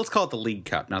 Let's call it the League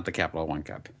Cup, not the Capital One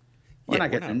Cup. The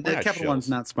Capital One's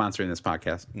not sponsoring this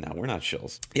podcast. No, we're not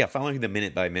shills. Yeah, following the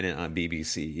minute by minute on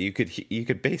BBC, you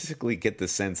could basically get the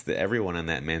sense that everyone on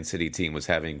that Man City team was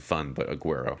having fun, but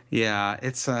Aguero. Yeah,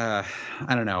 it's I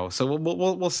don't know. So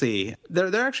we'll see. There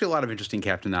are actually a lot of interesting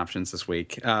captain options this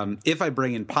week. If I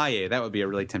bring in Payet, that would be a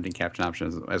really tempting captain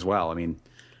option as well. I mean.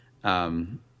 I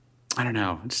don't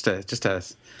know. It's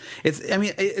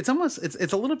almost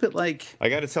a little bit like. I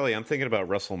got to tell you, I'm thinking about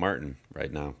Russell Martin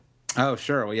right now. Oh,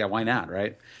 sure. Well, yeah. Why not?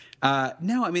 Right.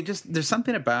 No, I mean, just there's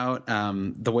something about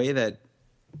the way that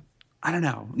I don't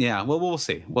know. Yeah. Well, we'll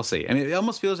see. We'll see. I mean, it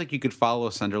almost feels like you could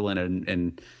follow Sunderland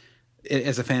and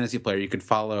as a fantasy player, you could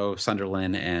follow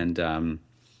Sunderland and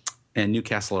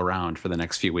Newcastle around for the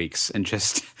next few weeks and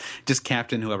just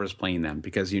captain whoever's playing them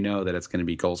because you know that it's going to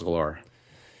be goals galore.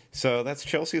 So that's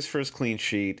Chelsea's first clean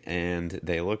sheet, and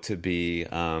they look to be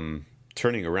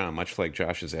turning around, much like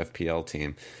Josh's FPL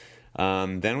team.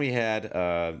 Then we had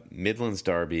Midlands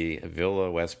Derby, Villa,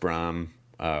 West Brom.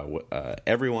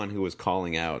 Everyone who was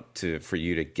calling out for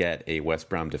you to get a West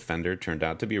Brom defender turned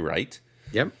out to be right.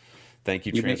 Yep. Thank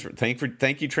you,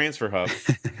 Thank you, Transfer Hub.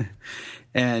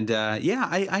 And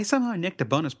I somehow nicked a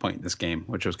bonus point in this game,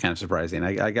 which was kind of surprising.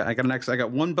 I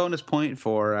got one bonus point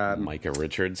for Micah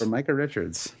Richards. For Micah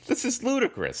Richards, this is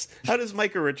ludicrous. How does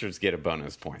Micah Richards get a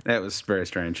bonus point? That was very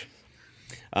strange.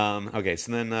 Okay,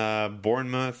 so then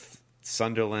Bournemouth,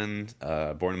 Sunderland.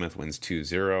 Bournemouth wins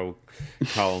 2-0.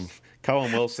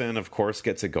 Callum Wilson, of course,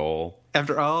 gets a goal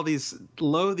after all these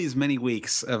many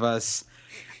weeks of us.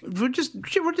 We're just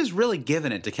really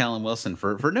giving it to Callum Wilson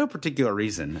for no particular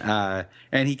reason,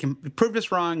 and he proved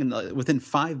us wrong within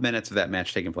 5 minutes of that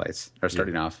match taking place or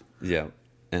starting off. Yeah,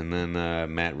 and then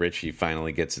Matt Ritchie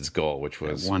finally gets his goal, which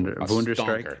was a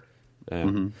Wunderstrike.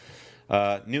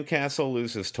 Newcastle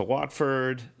loses to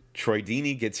Watford. Troy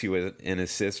Deeney gets you an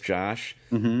assist, Josh.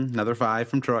 Mm-hmm. Another 5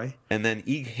 from Troy, and then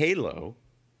Ighalo.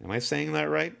 Am I saying that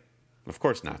right? Of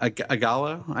course not.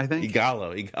 Ighalo, I think.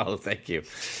 Ighalo, thank you.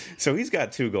 So he's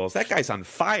got 2 goals. That guy's on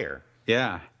fire.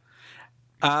 Yeah.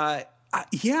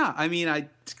 Yeah, I mean,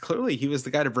 clearly he was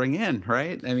the guy to bring in,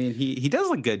 right? I mean, he does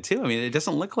look good, too. I mean, it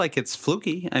doesn't look like it's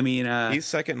fluky. I mean... he's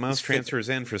second most transfers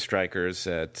in for strikers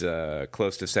at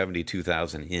close to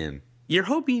 72,000 in. You're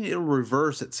hoping it'll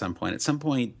reverse at some point. At some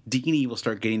point, Deeney will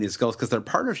start getting these goals because their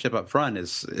partnership up front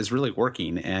is really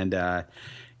working, and...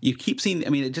 you keep seeing,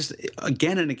 I mean, it just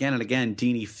again and again and again,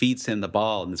 Deeney feeds him the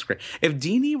ball, and it's great. If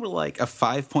Deeney were like a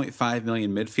 5.5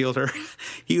 million midfielder,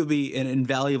 he would be an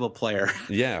invaluable player.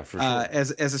 Yeah, for sure.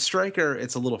 As a striker,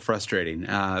 it's a little frustrating,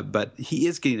 but he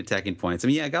is getting attacking points. I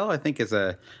mean, Gallo, I think, is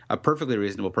a perfectly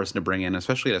reasonable person to bring in,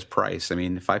 especially at his price. I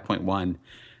mean, 5.1,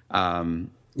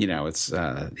 it's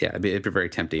it'd be very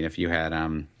tempting if you had.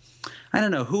 I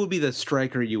don't know who would be the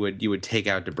striker you would take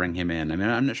out to bring him in. I mean,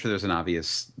 I'm not sure there's an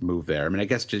obvious move there. I mean, I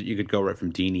guess you could go right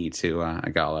from Deeney to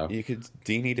Ighalo. You could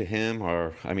Deeney to him,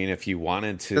 or I mean, if you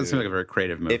wanted to, doesn't seem like a very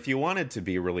creative move. If you wanted to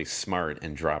be really smart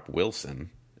and drop Wilson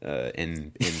Yeah,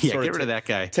 get rid of that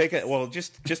guy.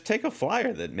 Just take a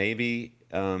flyer that maybe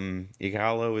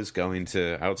Igalo is going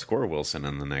to outscore Wilson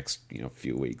in the next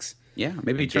few weeks. Yeah,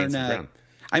 maybe turn.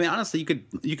 I mean, honestly,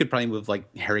 you could probably move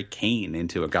like Harry Kane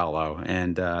into Igalo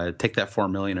and take that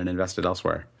 $4 million and invest it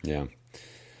elsewhere. Yeah.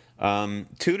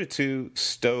 2-2,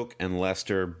 Stoke and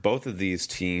Leicester. Both of these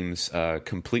teams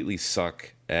completely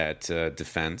suck at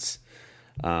defense.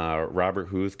 Robert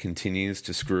Huth continues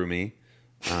to screw me.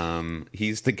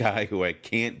 He's the guy who I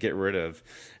can't get rid of.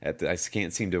 I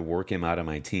can't seem to work him out of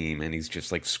my team, and he's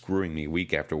just like screwing me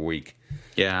week after week.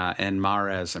 Yeah, and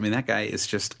Mahrez. I mean, that guy is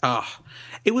just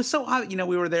it was so odd.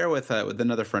 We were there with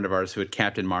another friend of ours who had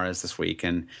captained Mahrez this week,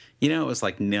 and it was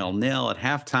like 0-0 at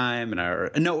halftime,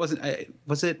 and no, it wasn't.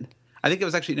 Was it? I think it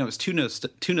was actually it was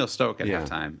 2-0 Stoke at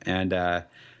halftime, and I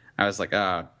was like,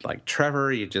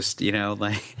 Trevor, you just you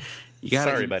gotta.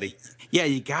 Sorry, buddy. Yeah,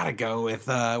 you gotta go with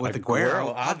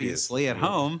Aguero, obviously at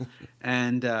home,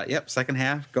 and second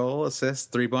half goal,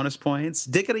 assist, 3 bonus points.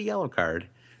 Did get a yellow card.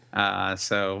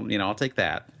 So I'll take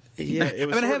that. Yeah, it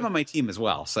was I have him on my team as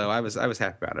well, so I was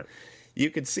happy about it. You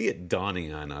could see it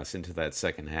dawning on us into that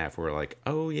second half. We're like,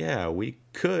 oh yeah, we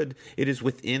could. It is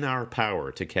within our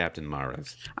power to captain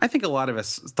Mahrez. I think a lot of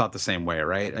us thought the same way,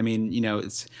 right? I mean,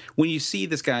 it's when you see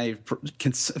this guy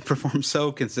perform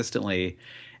so consistently.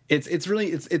 It's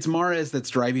Mahrez that's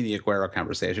driving the Aguero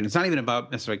conversation. It's not even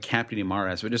about necessarily captaining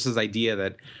Mahrez, but just this idea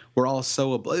that we're all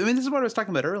so. I mean, this is what I was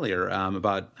talking about earlier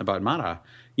about Mata.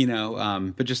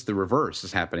 But just the reverse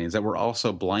is happening. Is that we're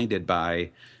also blinded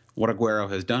by what Aguero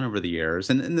has done over the years,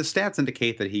 and the stats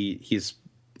indicate that he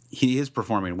is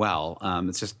performing well.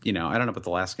 It's just I don't know about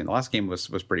the last game. The last game was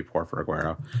pretty poor for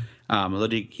Aguero, although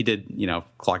he did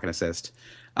clock an assist.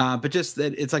 But just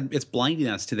that it's blinding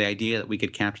us to the idea that we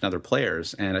could captain other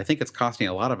players, and I think it's costing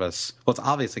a lot of us. Well, it's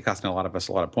obviously costing a lot of us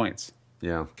a lot of points.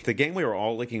 Yeah, the game we were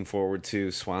all looking forward to,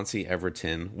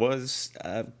 Swansea-Everton, was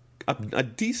a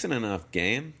decent enough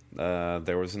game.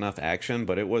 There was enough action,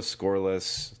 but it was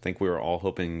scoreless. I think we were all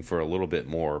hoping for a little bit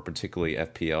more, particularly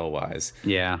FPL wise.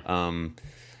 Yeah.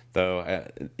 Though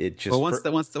it just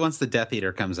once the Death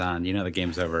Eater comes on, the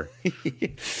game's over.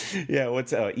 Yeah.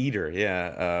 What's Eater?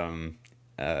 Yeah.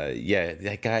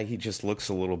 That guy, he just looks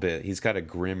a little bit. He's got a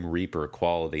Grim Reaper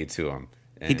quality to him.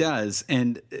 He does,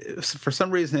 and for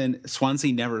some reason,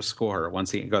 Swansea never score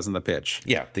once he goes on the pitch.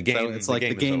 Yeah, the game. So it's like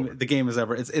the game is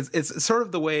over. It's sort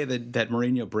of the way that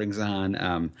Mourinho brings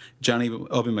on Johnny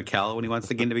Obi Mikel when he wants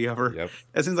the game to be over. Yep.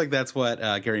 It seems like that's what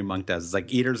Gary Monk does. It's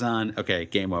like Eater's on, okay,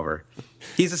 game over.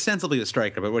 He's ostensibly a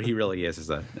striker, but what he really is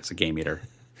a game eater.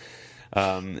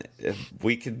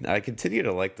 I continue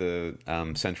to like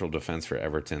the central defense for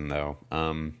Everton, though.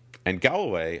 And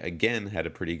Galloway again had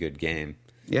a pretty good game.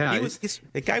 Yeah, he's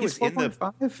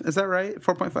 4.5. Is that right?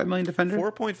 4.5 million defender.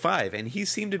 4.5, and he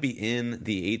seemed to be in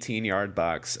the 18-yard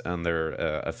box on their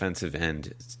offensive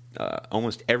end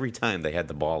almost every time they had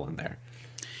the ball in there.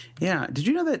 Yeah. Did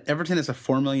you know that Everton has a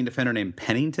 4 million defender named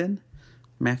Pennington?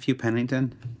 Matthew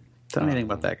Pennington. Tell me anything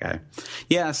about that guy.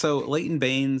 Yeah. So Leighton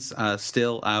Baines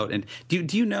still out, and do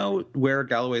you know where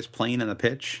Galloway's playing on the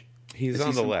pitch? He's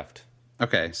on the left.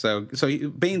 Okay, so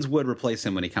Baines would replace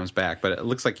him when he comes back, but it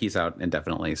looks like he's out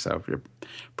indefinitely, so you're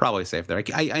probably safe there.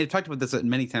 I talked about this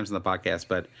many times in the podcast,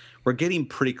 but we're getting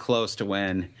pretty close to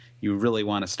when you really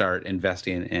want to start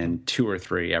investing in 2 or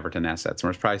 3 Everton assets,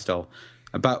 and we're probably still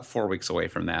about 4 weeks away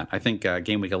from that. I think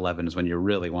game week 11 is when you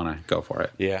really want to go for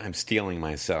it. Yeah, I'm stealing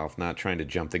myself, not trying to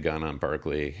jump the gun on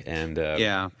Barkley. And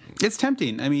yeah, it's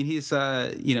tempting. I mean, he's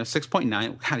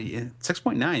 6.9.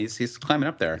 6.9. He's climbing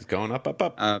up there. He's going up.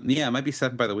 Yeah, it might be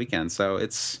 7 by the weekend. So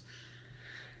it's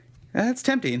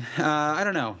tempting. I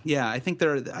don't know. Yeah, I think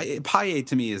Payet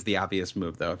to me is the obvious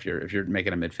move though. If you're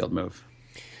making a midfield move.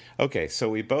 Okay, so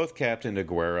we both captained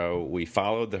Aguero. We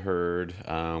followed the herd.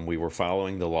 We were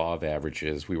following the law of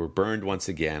averages. We were burned once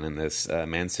again in this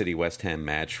Man City West Ham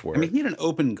match. Where he had an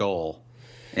open goal,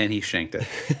 and he shanked it.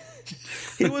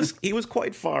 he was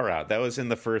quite far out. That was in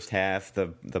the first half. The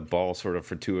ball sort of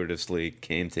fortuitously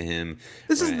came to him.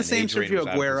 This is the same Sergio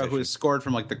Aguero who has scored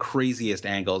from like the craziest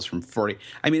angles from 40.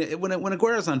 I mean, when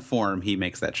Aguero's on form, he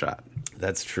makes that shot.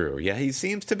 That's true. Yeah, he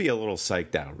seems to be a little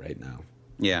psyched out right now.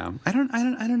 Yeah, I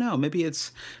don't know. Maybe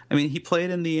it's. I mean, he played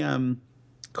in the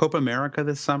Copa America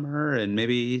this summer, and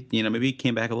maybe he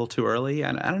came back a little too early.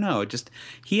 I don't know. Just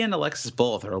he and Alexis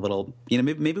both are a little.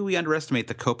 Maybe we underestimate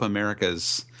the Copa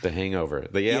Americas. The hangover.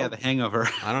 The hangover.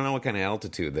 I don't know what kind of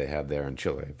altitude they have there in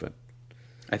Chile, but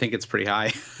I think it's pretty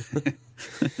high.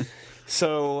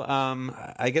 So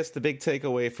I guess the big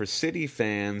takeaway for City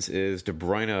fans is De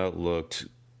Bruyne looked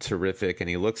terrific, and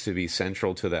he looks to be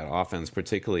central to that offense,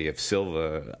 particularly if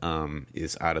Silva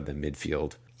is out of the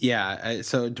midfield. Yeah,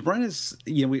 so De Bruyne is,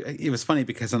 it was funny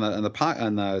because on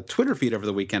the Twitter feed over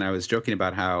the weekend, I was joking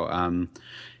about how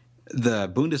the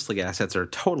Bundesliga assets are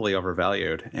totally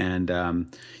overvalued, and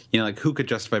like who could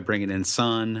justify bringing in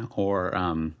Son or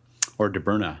De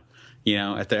Bruyne,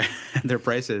 at their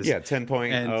prices? Yeah,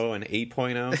 10.0 and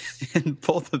 8.0, and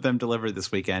both of them delivered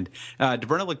this weekend. De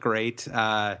Bruyne looked great.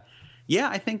 I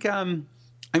think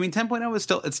 10.0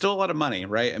 is still a lot of money,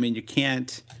 right? I mean, you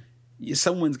can't.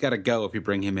 Someone's got to go if you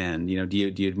bring him in. Do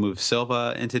you move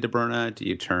Silva into De Bruyne? Do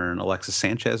you turn Alexis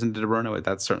Sanchez into De Bruyne?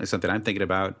 That's certainly something I'm thinking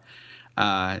about.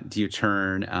 Do you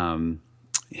turn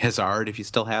Hazard if you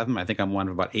still have him? I think I'm one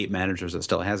of about 8 managers that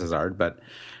still has Hazard, but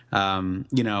I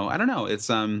don't know.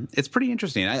 It's pretty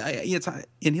interesting. And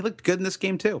he looked good in this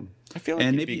game too. I feel like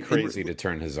it'd be crazy to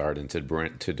turn Hazard into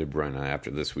De Bruyne after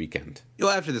this weekend. Well,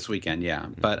 after this weekend, yeah,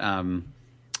 but.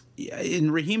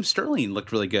 And Raheem Sterling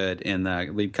looked really good in the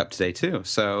League Cup today too.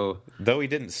 So though he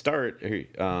didn't start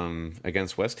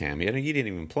against West Ham, he didn't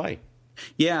even play.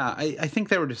 Yeah, I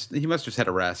think he must have just had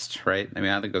a rest, right? I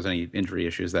mean, I don't think there's any injury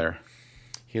issues there.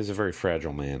 He is a very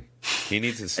fragile man. He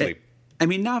needs his sleep.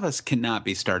 Navas cannot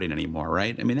be starting anymore,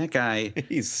 right? I mean, that guy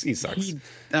he sucks.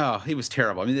 He was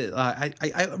terrible. I mean, I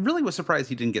really was surprised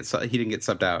he didn't get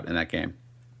subbed out in that game.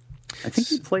 I think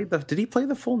he played did he play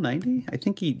the full 90? I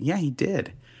think he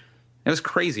did. It was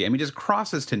crazy. I mean, just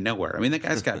crosses to nowhere. I mean, that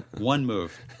guy's got one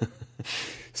move.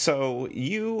 So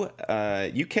you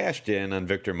cashed in on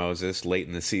Victor Moses late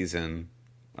in the season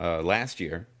last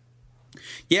year.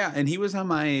 Yeah, and he was on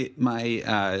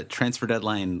my transfer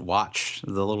deadline watch,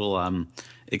 the little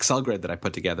Excel grid that I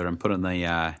put together and put on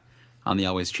the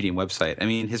Always Cheating website. I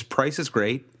mean, his price is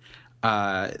great.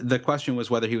 The question was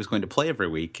whether he was going to play every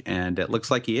week, and it looks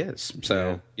like he is.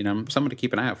 So, someone to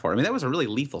keep an eye out for. I mean, that was a really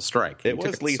lethal strike. It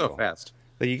was lethal. So fast.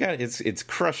 But it's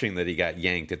crushing that he got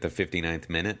yanked at the 59th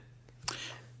minute.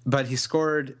 But he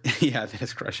scored. Yeah, that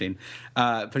is crushing.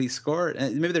 But he scored.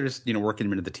 Maybe they're just working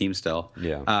him into the team still.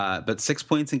 Yeah. But 6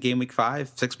 points in game week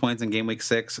 5, 6 points in game week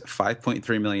 6,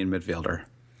 5.3 million midfielder.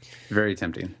 Very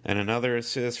tempting. And another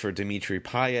assist for Dimitri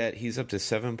Payet. He's up to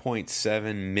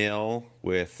 7.7 mil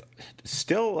with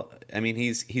still, I mean,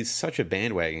 he's such a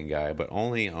bandwagon guy, but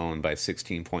only owned by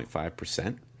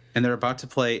 16.5%. And they're about to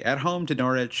play at home to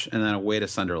Norwich and then away to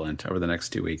Sunderland over the next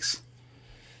 2 weeks.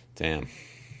 Damn.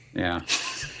 Yeah.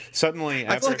 Suddenly,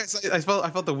 I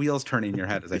felt the wheels turning in your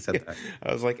head as I said that.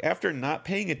 I was like, after not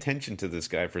paying attention to this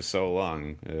guy for so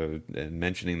long, and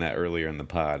mentioning that earlier in the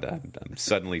pod, I'm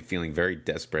suddenly feeling very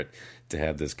desperate to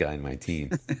have this guy in my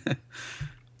team.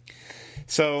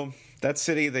 So that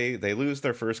City, they lose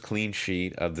their first clean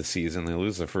sheet of the season. They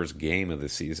lose their first game of the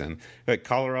season.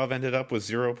 Kolarov ended up with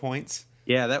 0 points.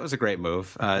 Yeah, that was a great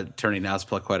move, turning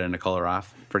Azpilicueta into Kolarov.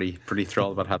 Pretty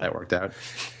thrilled about how that worked out.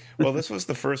 Well, this was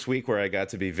the first week where I got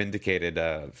to be vindicated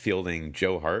fielding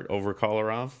Joe Hart over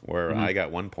Kolarov, where I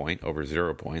got 1 point over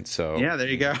 0 points. So yeah, there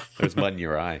you go. There's mud in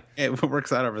your eye. It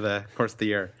works out over the course of the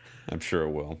year. I'm sure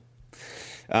it will.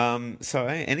 So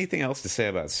anything else to say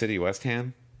about City West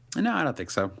Ham? No, I don't think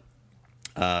so.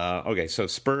 Okay, so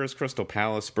Spurs, Crystal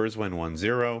Palace. Spurs win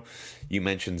 1-0. You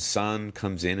mentioned Son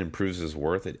comes in and proves his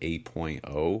worth at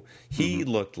 8.0. He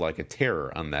looked like a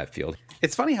terror on that field.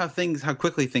 It's funny how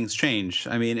quickly things change.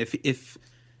 I mean, if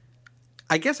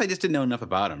I guess I just didn't know enough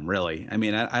about him, really. I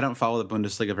mean, I don't follow the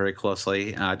Bundesliga very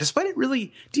closely. Despite it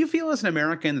really, do you feel as an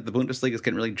American that the Bundesliga is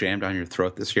getting really jammed down your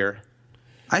throat this year?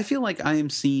 I feel like I am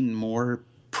seeing more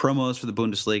promos for the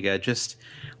Bundesliga. Just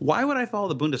why would I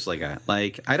follow the Bundesliga?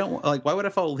 Why would I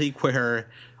follow a league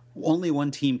where only one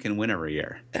team can win every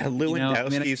year?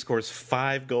 Lewandowski scores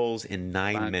 5 goals in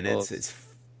 9 minutes. It's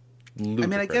ludicrous. I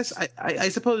mean, I guess I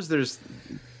suppose there's.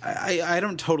 I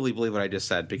don't totally believe what I just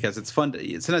said because it's fun.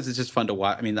 Sometimes it's just fun to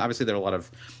watch. I mean, obviously there are a lot of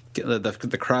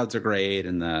the crowds are great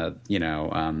and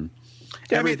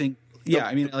everything. Yeah,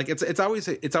 I mean, like it's always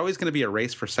going to be a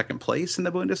race for second place in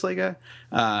the Bundesliga,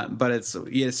 but it's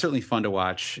certainly fun to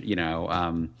watch.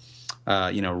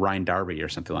 Rhine Derby or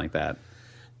something like that.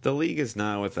 The league is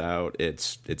now without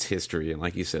its history, and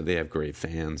like you said, they have great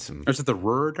fans. Or is it the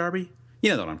Ruhr Derby?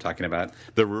 You know what I'm talking about.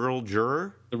 The rural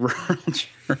juror? The rural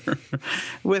juror.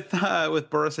 with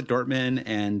Borussia Dortmund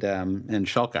and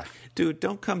Schalke. Dude,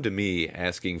 don't come to me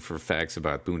asking for facts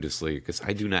about Bundesliga because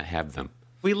I do not have them.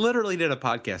 We literally did a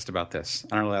podcast about this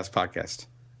on our last podcast,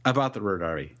 about the Ruhr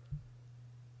Derby.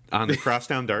 On the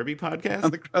Crosstown Derby podcast?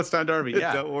 On the Crosstown Derby,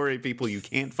 yeah. Don't worry, people. You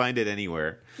can't find it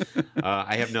anywhere.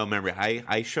 I have no memory.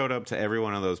 I showed up to every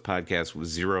one of those podcasts with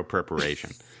zero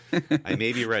preparation. I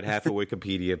maybe read half a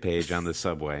Wikipedia page on the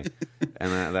subway,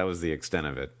 and that was the extent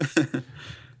of it.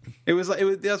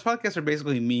 Those podcasts are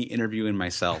basically me interviewing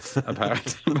myself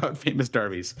about famous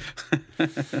derbies.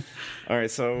 All right,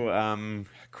 so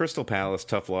Crystal Palace,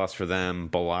 tough loss for them.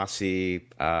 Bolasie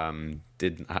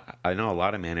I know a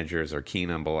lot of managers are keen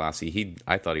on Bolasie.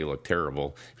 I thought he looked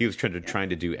terrible. He was trying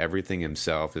to do everything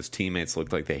himself. His teammates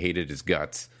looked like they hated his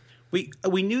guts.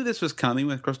 We knew this was coming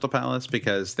with Crystal Palace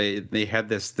because they had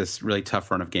this really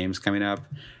tough run of games coming up.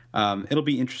 It'll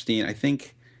be interesting. I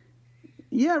think.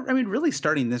 Yeah, I mean, really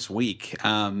starting this week,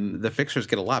 the fixtures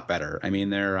get a lot better. I mean,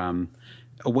 they're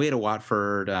away to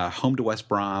Watford, home to West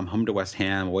Brom, home to West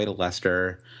Ham, away to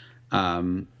Leicester,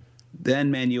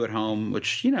 then Man U at home,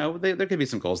 which, there could be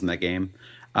some goals in that game.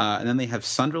 And then they have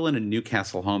Sunderland and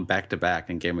Newcastle home back-to-back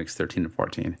in game weeks 13 and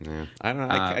 14. Yeah. I don't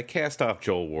know. I cast off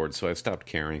Joel Ward, so I've stopped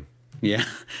caring. Yeah.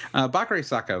 Bakary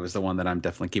Saka is the one that I'm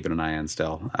definitely keeping an eye on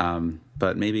still.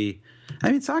 But maybe...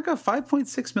 Saka,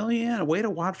 $5.6 million away to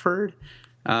Watford.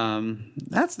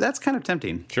 That's kind of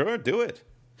tempting. Sure, do it.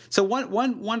 So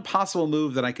one possible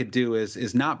move that I could do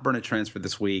is not burn a transfer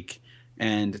this week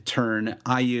and turn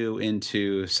Ayew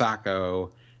into Saka,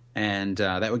 and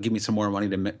that would give me some more money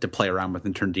to play around with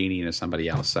and turn Deeney into somebody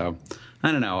else. So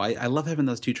I don't know. I love having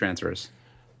those two transfers.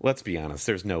 Let's be honest.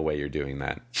 There's no way you're doing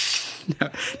that. No,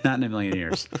 not in a million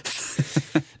years.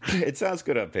 It sounds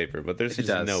good on paper, but there's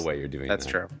just no way you're doing that.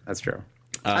 That's true.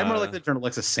 I'm more likely to turn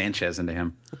Alexis Sanchez into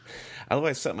him. I love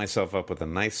I set myself up with a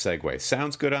nice segue.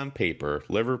 Sounds good on paper.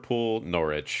 Liverpool,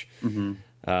 Norwich. Mm-hmm.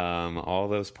 All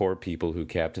those poor people who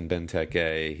captained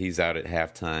Benteke. He's out at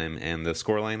halftime, and the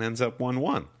scoreline ends up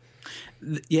 1-1.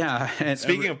 Yeah. And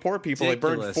speaking of poor people,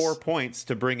 ridiculous. I burned 4 points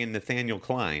to bring in Nathaniel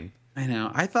Klein. I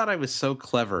know. I thought I was so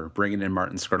clever bringing in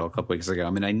Martin Skirtle a couple weeks ago. I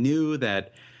mean, I knew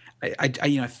that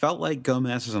I felt like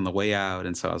Gomez was on the way out,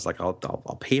 and so I was like,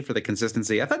 I'll pay for the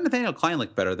consistency. I thought Nathaniel Klein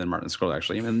looked better than Martin Skirtle,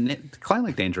 actually. I mean, Klein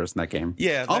looked dangerous in that game.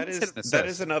 Yeah, that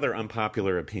is another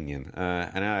unpopular opinion.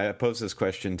 And I posed this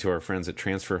question to our friends at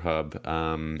Transfer Hub,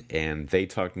 and they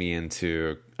talked me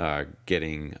into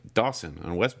getting Dawson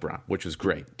on West Brom, which was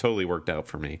great. Totally worked out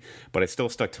for me. But I still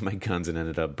stuck to my guns and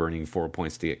ended up burning 4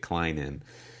 points to get Klein in.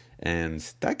 And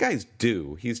that guy's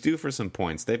due. He's due for some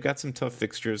points. They've got some tough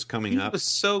fixtures coming up. He was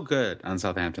so good on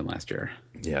Southampton last year.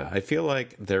 Yeah, I feel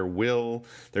like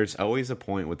there's always a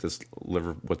point with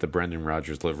the Brendan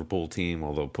Rodgers Liverpool team,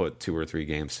 where they'll put 2 or 3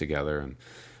 games together, and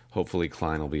hopefully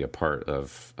Klein will be a part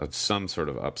of some sort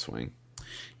of upswing.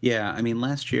 Yeah, I mean,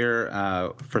 last year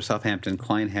for Southampton,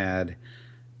 Klein had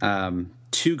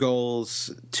 2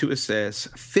 goals, 2 assists,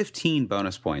 15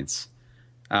 bonus points.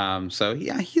 So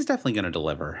yeah, he's definitely going to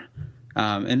deliver.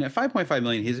 And at $5.5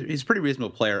 million, he's a pretty reasonable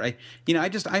player. I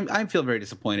feel very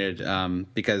disappointed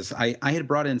because I had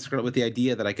brought in Skirtle with the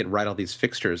idea that I could write all these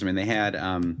fixtures. I mean, they had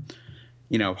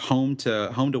home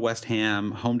to West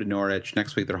Ham, home to Norwich.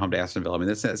 Next week they're home to Aston Villa. I mean,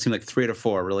 that seemed like 3 to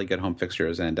 4 really good home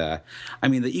fixtures. And I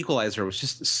mean, the equalizer was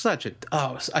just such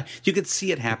you could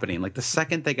see it happening. Like the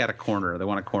second they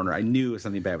won a corner, I knew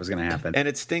something bad was going to happen. And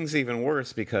it stings even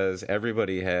worse because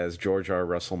everybody has George R.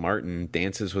 Russell Martin,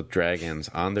 Dances with Dragons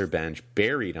on their bench,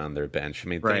 buried on their bench. I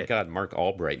mean, thank God Mark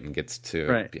Albrighton gets to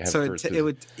have first.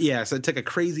 So it took a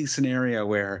crazy scenario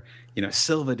where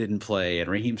Silva didn't play and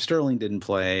Raheem Sterling didn't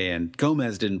play and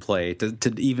Gomez didn't play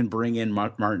to even bring in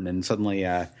Martin, and suddenly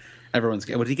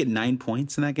did he get 9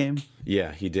 points in that game?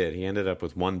 Yeah, he did. He ended up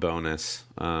with 1 bonus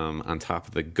on top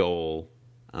of the goal.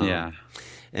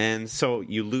 And so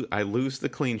I lose the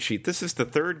clean sheet. This is the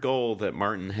 3rd goal that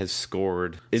Martin has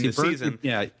scored in the season.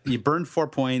 Yeah, you burned 4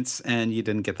 points and you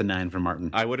didn't get the 9 from Martin.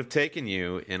 I would have taken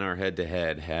you in our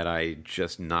head-to-head had I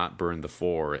just not burned the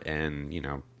 4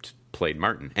 and played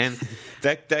Martin. And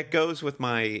that goes with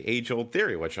my age-old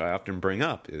theory, which I often bring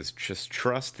up, is just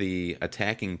trust the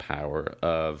attacking power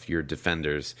of your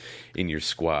defenders in your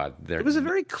squad. It was a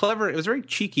very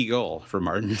cheeky goal for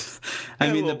Martin.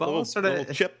 The ball sort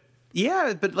of chip.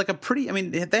 Yeah, but like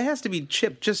that has to be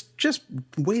chipped just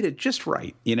weighted just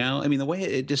right, I mean, the way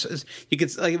it just is, you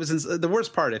could, like, it was the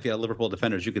worst part. If you had Liverpool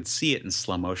defenders, you could see it in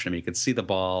slow motion. I mean, you could see the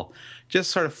ball just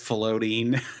sort of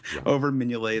floating over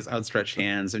Mignolet's outstretched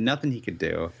hands, and nothing he could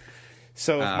do.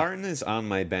 So if Martin is on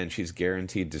my bench, he's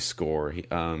guaranteed to score.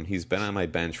 He's been on my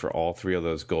bench for all 3 of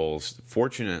those goals.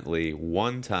 Fortunately,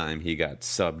 one time he got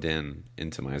subbed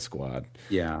into my squad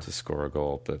to score a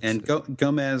goal. But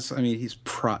Gomez, I mean, he's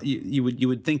you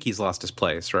would think he's lost his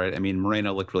place, right? I mean,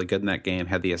 Moreno looked really good in that game,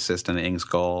 had the assist on the Ings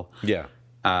goal. Yeah.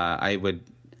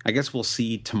 I guess we'll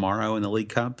see tomorrow in the League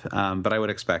Cup. But I would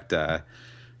expect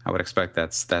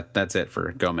that's it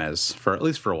for Gomez for at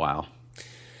least for a while.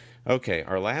 Okay,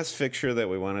 our last fixture that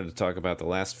we wanted to talk about, the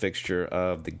last fixture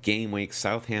of the game week,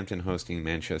 Southampton hosting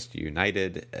Manchester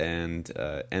United, and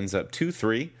ends up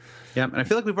 2-3. Yeah, and I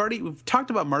feel like we've talked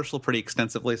about Martial pretty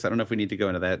extensively, so I don't know if we need to go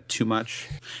into that too much.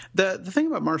 The thing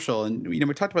about Martial, and we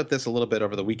talked about this a little bit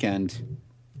over the weekend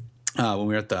when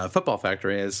we were at the Football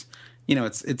Factory, is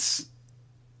it's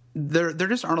there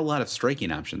just aren't a lot of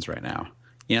striking options right now.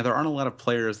 There aren't a lot of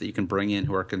players that you can bring in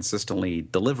who are consistently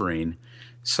delivering.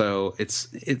 So it's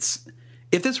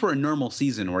if this were a normal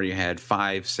season where you had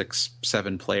 5, 6,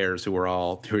 7 players who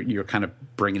you're kind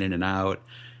of bringing in and out.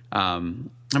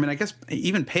 I guess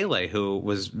even Pele, who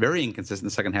was very inconsistent in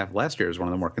the second half of last year, is one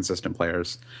of the more consistent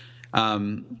players.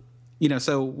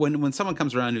 So when someone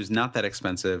comes around who's not that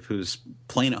expensive, who's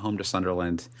playing at home to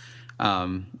Sunderland,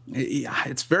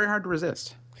 it's very hard to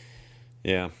resist.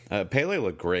 Yeah, Pele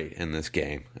looked great in this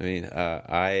game. I mean,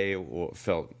 I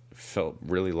felt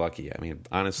really lucky. I mean,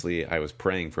 honestly, I was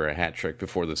praying for a hat trick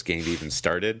before this game even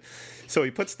started. So he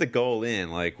puts the goal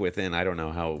in within, I don't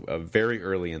know how, very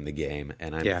early in the game,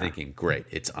 and I'm thinking, great,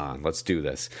 it's on, let's do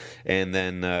this. And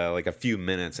then a few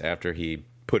minutes after he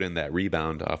put in that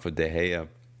rebound off of De Gea,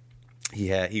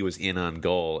 he was in on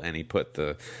goal, and he put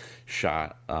the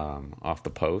shot off the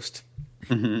post.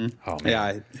 Mm-hmm. Oh,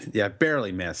 man. Yeah,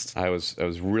 barely missed. I was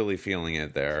really feeling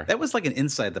it there. That was like an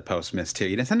inside the post miss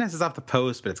too. Sometimes it's off the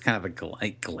post, but it's kind of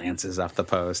it glances off the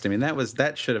post. I mean,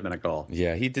 that should have been a goal.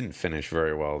 Yeah, he didn't finish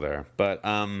very well there. But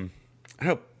I don't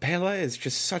know, Pele is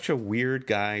just such a weird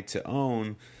guy to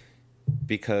own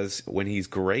because when he's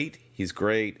great,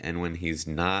 and when he's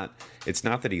not, it's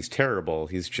not that he's terrible.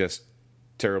 He's just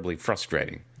terribly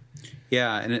frustrating.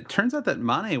 Yeah, and it turns out that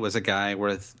Mane was a guy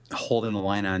worth holding the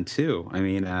line on too. I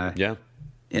mean,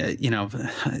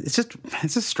 it's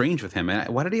just strange with him.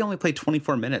 Why did he only play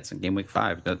 24 minutes in game week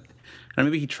 5?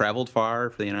 Maybe he traveled far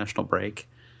for the international break.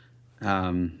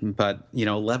 But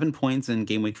 11 points in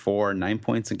game week 4, 9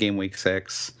 points in game week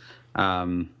 6.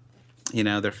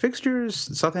 Their fixtures,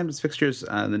 Southampton's fixtures,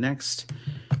 the next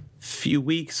few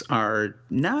weeks are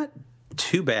not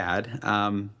too bad.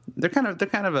 They're kind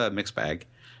of a mixed bag.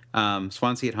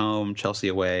 Swansea at home, Chelsea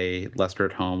away, Leicester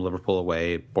at home, Liverpool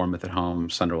away, Bournemouth at home,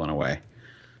 Sunderland away.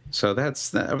 So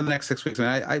that's over the next 6 weeks.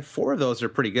 I mean, 4 of those are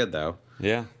pretty good, though.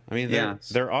 Yeah, I mean,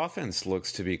 their offense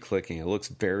looks to be clicking. It looks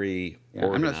very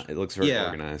organized. It looks very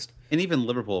organized. And even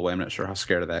Liverpool away, I'm not sure how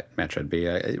scared of that match I'd be.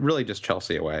 Really, just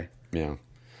Chelsea away. Yeah.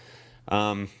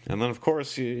 And then, of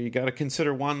course, you got to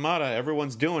consider Juan Mata.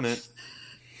 Everyone's doing it.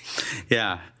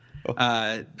 Yeah.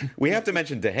 We have to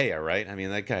mention De Gea, right? I mean,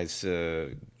 that guy's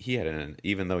he had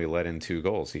even though he let in 2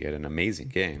 goals, he had an amazing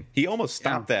game. He almost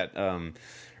stopped that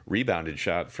rebounded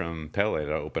shot from Pele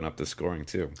to open up the scoring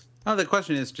too. Oh, the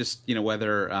question is just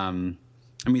whether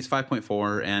he's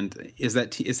 5.4, and is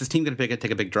this team going to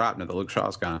take a big drop now that Luke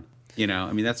Shaw's gone?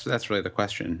 That's really the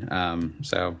question.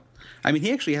 So, I mean,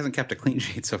 he actually hasn't kept a clean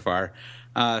sheet so far.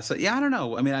 I don't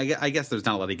know. I mean, I guess there's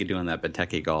not a lot he could do on that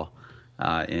Benteke goal.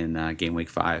 In game week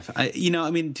 5,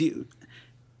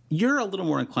 you're a little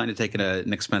more inclined to take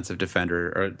an expensive defender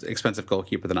or expensive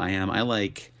goalkeeper than I am. I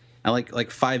like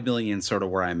 5 million, sort of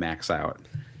where I max out.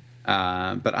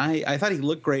 But I thought he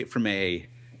looked great from a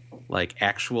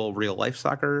actual real life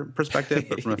soccer perspective,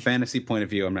 but from a fantasy point of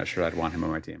view, I'm not sure I'd want him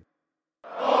on my team.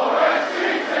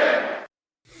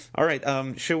 All right,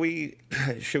 should we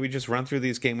just run through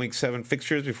these game week 7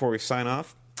 fixtures before we sign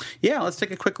off? Yeah, let's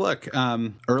take a quick look.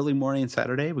 Early morning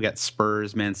Saturday, we got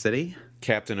Spurs, Man City.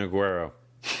 Captain Aguero.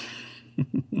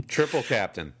 Triple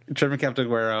captain. Triple captain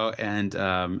Aguero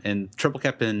and triple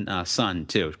captain Son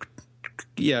too.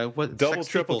 Yeah, double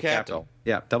triple captain.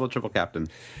 Yeah, double triple captain.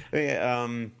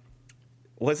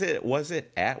 Was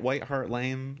it at White Hart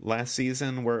Lane last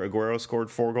season where Aguero scored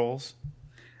 4 goals?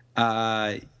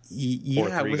 Yeah, or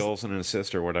 3 goals and an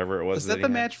assist or whatever it was. Was that the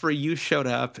match where you showed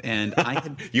up and I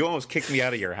had... You almost kicked me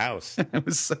out of your house. I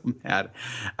was so mad.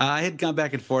 I had gone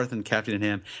back and forth and captained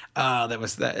him.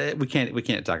 We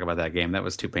can't talk about that game. That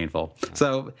was too painful.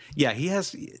 So yeah, he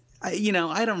has.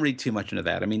 I don't read too much into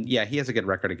that. I mean, yeah, he has a good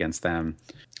record against them.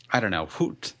 I don't know.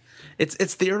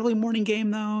 It's the early morning game,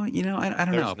 though. I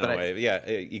don't know. No way. Yeah,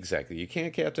 exactly. You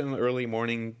can't captain an early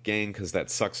morning game because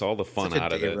that sucks all the fun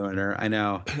out of it. Ruiner. I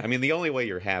know. I mean, the only way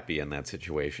you're happy in that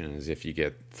situation is if you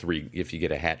get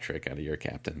a hat trick out of your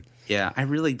captain. Yeah, I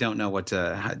really don't know what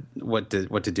to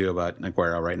do about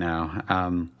Aguero right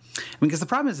now. Because the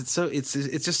problem is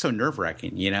it's just so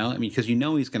nerve-wracking, I mean, because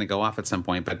he's going to go off at some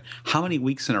point, but how many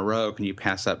weeks in a row can you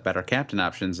pass up better captain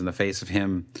options in the face of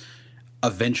him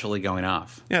eventually going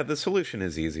off. Yeah, the solution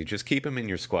is easy. Just keep him in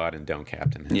your squad and don't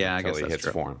captain him until he hits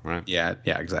form, right? Yeah,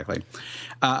 exactly.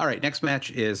 All right, next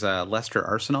match is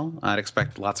Leicester-Arsenal. I'd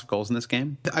expect lots of goals in this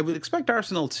game. I would expect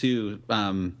Arsenal to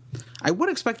I would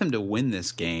expect them to win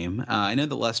this game. I know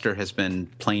that Leicester has been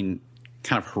playing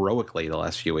kind of heroically the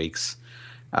last few weeks.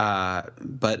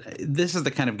 But this is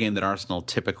the kind of game that Arsenal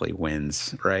typically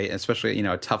wins, right? Especially,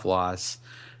 a tough loss.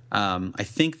 I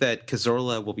think that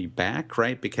Cazorla will be back,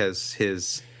 right? Because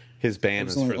his ban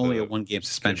is only a 1-game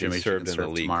suspension. Be served in the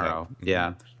league tomorrow. Cup.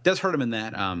 Yeah, it does hurt him in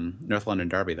that North London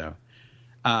derby, though.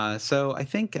 So I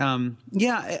think,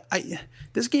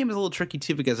 this game is a little tricky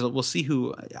too because we'll see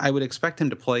who. I would expect him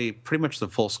to play pretty much the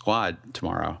full squad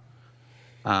tomorrow.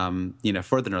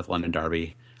 For the North London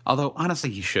derby. Although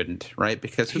honestly, he shouldn't, right?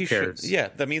 Because who cares? Yeah,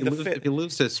 I mean, if you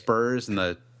lose to Spurs in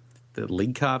the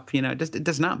League Cup, it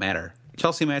does not matter.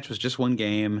 Chelsea match was just one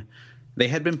game. They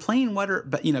had been playing better,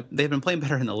 but they had been playing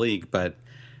better in the league. But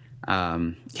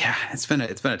it's been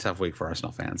a tough week for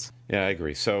Arsenal fans. Yeah, I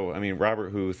agree. So I mean, Robert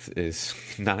Huth is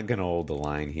not going to hold the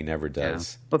line. He never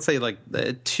does. Yeah. Let's say like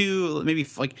 2, maybe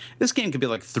like this game could be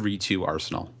like 3-2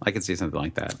 Arsenal. I could see something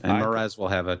like that. And Mahrez will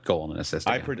have a goal and an assist.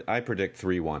 I predict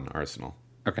 3-1 Arsenal.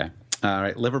 Okay. All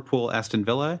right. Liverpool, Aston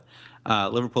Villa.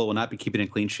 Liverpool will not be keeping a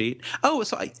clean sheet. Oh,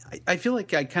 so I feel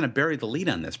like I kind of buried the lead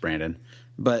on this, Brandon.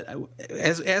 But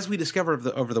as we discovered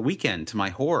over the weekend, to my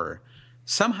horror,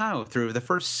 somehow through the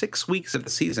first 6 weeks of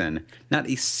the season, not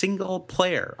a single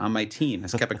player on my team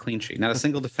has kept a clean sheet. Not a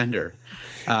single defender.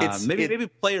 Maybe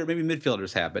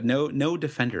midfielders have, but no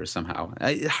defenders somehow.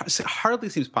 It hardly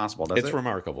seems possible, does it? It's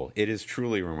remarkable. It is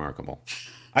truly remarkable.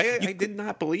 I did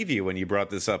not believe you when you brought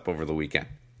this up over the weekend.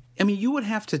 I mean, you would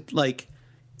have to,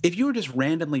 if you were just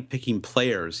randomly picking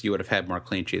players, you would have had more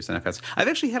clean sheets than FS. I've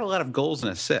actually had a lot of goals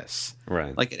and assists.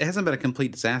 Right. It hasn't been a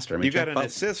complete disaster. I mean, you got an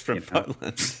assist from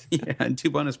Butland. Yeah, and 2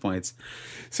 bonus points.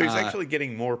 So he's actually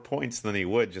getting more points than he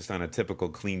would just on a typical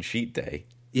clean sheet day.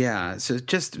 Yeah, so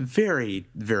just very,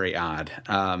 very odd.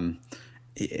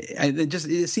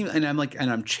 It seems, and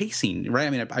I'm chasing, right? I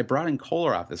mean, I brought in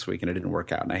Kolarov this week and it didn't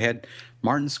work out, and I had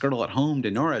Martin Skirtle at home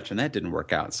to Norwich and that didn't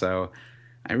work out. So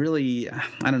I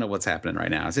don't know what's happening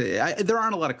right now. There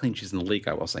aren't a lot of clean sheets in the league,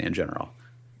 I will say, in general.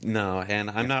 No,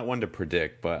 and I'm not one to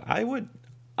predict, but I would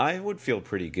feel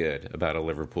pretty good about a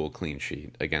Liverpool clean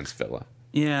sheet against Villa.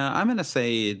 Yeah, I'm going to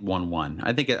say 1-1.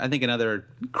 I think another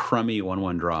crummy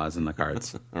 1-1 draw is in the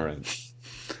cards. All right.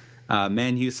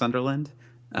 Man U Sunderland.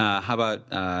 How about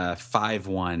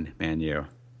 5-1 Man U?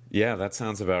 Yeah, that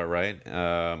sounds about right.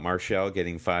 Martial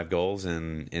getting 5 goals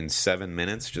in 7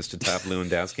 minutes just to top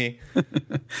Lewandowski.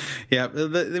 Yeah,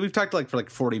 we've talked for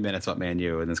 40 minutes about Man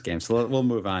U in this game, so we'll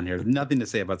move on here. Nothing to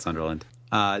say about Sunderland.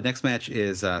 Next match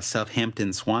is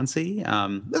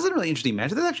Southampton-Swansea. This is a really interesting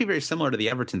match. This is actually very similar to the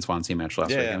Everton-Swansea match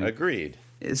last week. Yeah, agreed.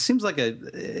 It seems like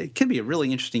it could be a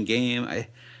really interesting game. I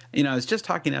was just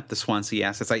talking up the Swansea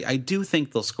assets. I do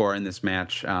think they'll score in this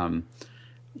match. I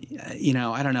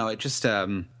don't know. It just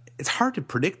it's hard to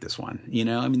predict this one.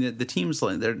 I mean, the teams,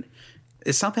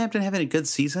 is Southampton having a good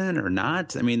season or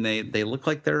not? I mean, they look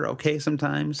like they're okay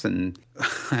sometimes, and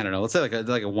I don't know. Let's say like a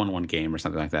 1-1 game or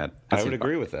something like that. I would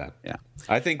agree with that. Yeah,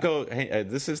 I think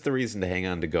this is the reason to hang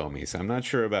on to Gomes. I'm not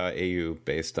sure about AU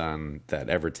based on that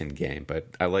Everton game, but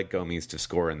I like Gomes to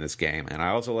score in this game, and I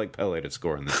also like Pele to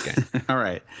score in this game. All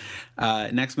right.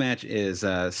 Next match is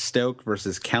Stoke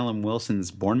versus Callum Wilson's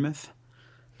Bournemouth.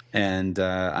 And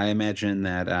I imagine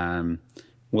that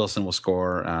Wilson will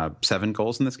score 7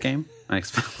 goals in this game. I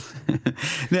expect.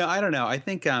 No, I don't know. I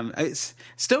think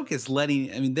Stoke is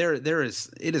letting. I mean, it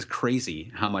is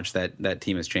crazy how much that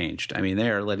team has changed. I mean, they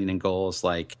are letting in goals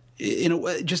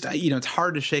it's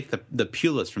hard to shake the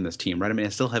Pulis from this team, right? I mean, I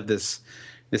still have this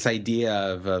idea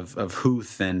of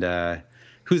Huth and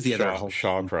who's the other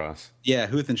Shawcross. Yeah,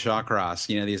 Huth and Shawcross.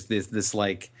 This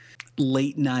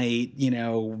late night,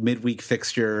 midweek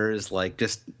fixtures,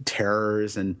 just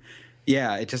terrors, and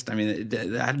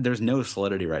there's no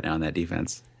solidity right now in that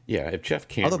defense. Yeah, if Jeff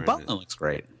Cameron, although Butland looks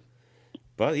great,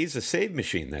 but he's a save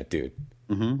machine, that dude,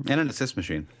 and an assist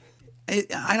machine.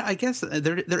 I guess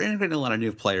they're integrating a lot of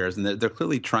new players, and they're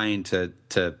clearly trying to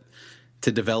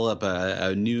develop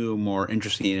a new, more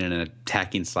interesting and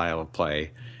attacking style of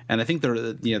play. And I think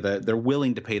they're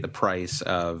willing to pay the price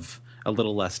of a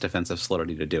little less defensive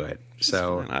solidity to do it.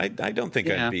 So I don't think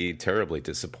I'd be terribly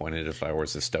disappointed if I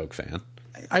was a Stoke fan.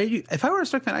 If I were a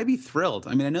Stoke fan, I'd be thrilled.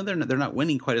 I mean, I know they're not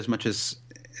winning quite as much as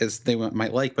they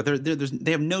might like, but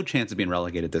they have no chance of being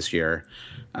relegated this year.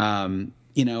 I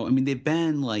mean, they've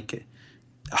been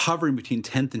hovering between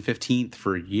 10th and 15th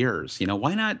for years.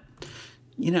 Why not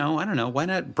I don't know. Why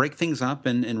not break things up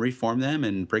and reform them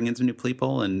and bring in some new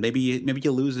people? And maybe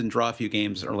you lose and draw a few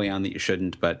games early on that you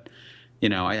shouldn't. But,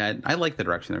 I like the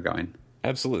direction they're going.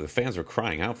 Absolutely. The fans were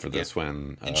crying out for this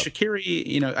when... And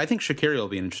Shaqiri, I think Shaqiri will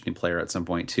be an interesting player at some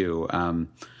point, too.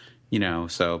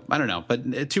 So I don't know.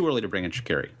 But too early to bring in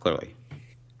Shaqiri, clearly.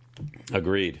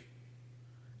 Agreed.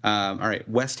 All right.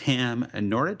 West Ham and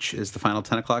Norwich is the final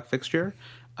 10 o'clock fixture.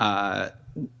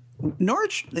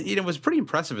 Norwich, was pretty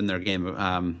impressive in their game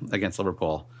against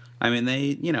Liverpool. I mean,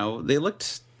 they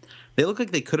looked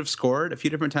like they could have scored a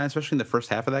few different times, especially in the first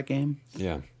half of that game.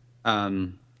 Yeah.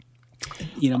 Very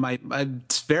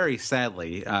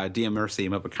sadly, Diamersi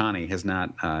Mopakani has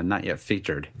not yet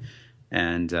featured,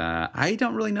 and I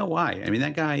don't really know why. I mean,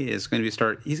 that guy is going to be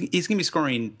he's going to be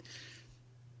scoring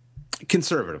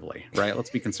conservatively, right? Let's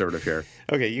be conservative here.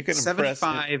 Okay, you can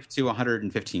 75 to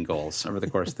 115 goals over the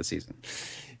course of the season.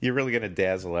 You're really going to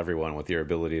dazzle everyone with your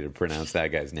ability to pronounce that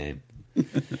guy's name.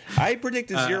 I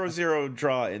predict a 0-0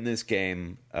 draw in this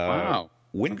game. Wow.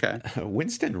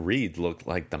 Winston Reid looked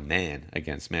like the man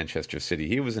against Manchester City.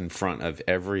 He was in front of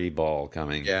every ball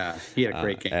coming. Yeah, he had a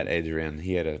great game. At Adrian.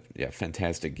 He had a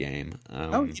fantastic game.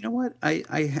 You know what?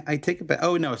 I take it back.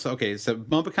 Oh, no. So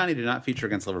Mopakani did not feature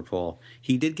against Liverpool.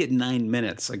 He did get 9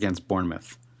 minutes against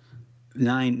Bournemouth.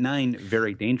 Nine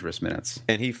very dangerous minutes.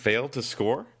 And he failed to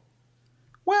score?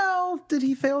 Well, did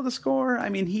he fail to score? I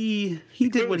mean, he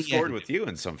did what he scored with you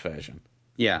in some fashion.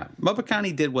 Yeah,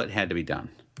 Mopakani did what had to be done.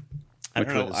 I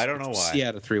don't know why. He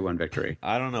had a 3-1 victory.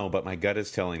 I don't know, but my gut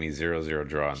is telling me 0-0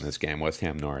 draw in this game. West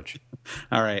Ham Norwich.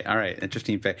 All right.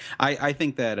 Interesting fact. I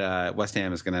think that West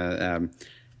Ham is going to.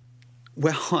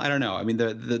 Well, I don't know. I mean,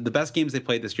 the best games they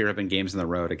played this year have been games on the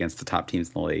road against the top teams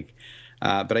in the league.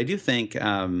 But I do think.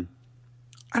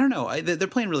 I don't know. They're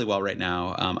playing really well right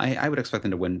now. I would expect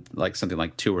them to win something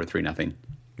like 2 or 3-0.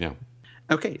 Yeah.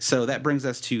 Okay, so that brings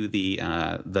us to the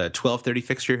 12:30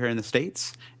 fixture here in the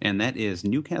States, and that is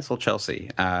Newcastle-Chelsea.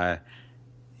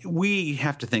 We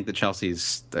have to think that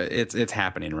Chelsea's it's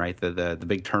happening, right? The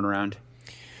big turnaround.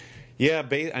 Yeah,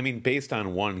 based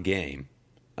on one game,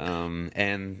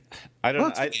 and I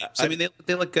don't.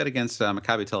 They look good against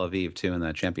Maccabi Tel Aviv too in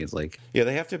the Champions League. Yeah,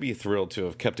 they have to be thrilled to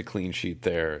have kept a clean sheet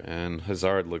there, and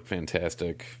Hazard looked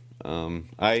fantastic.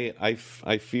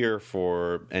 I fear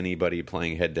for anybody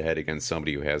playing head to head against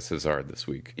somebody who has Hazard this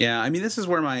week. Yeah, I mean, this is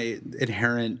where my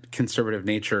inherent conservative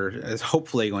nature is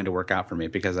hopefully going to work out for me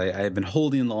because I have been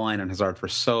holding the line on Hazard for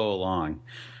so long,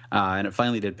 and it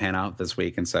finally did pan out this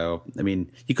week. And so, I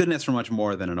mean, you couldn't ask for much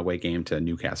more than an away game to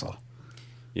Newcastle.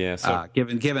 Yeah, so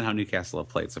given how Newcastle have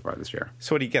played so far this year.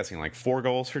 So what are you guessing? Like 4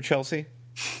 goals for Chelsea?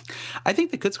 I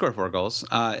think they could score 4 goals.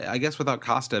 I guess without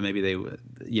Costa, maybe they,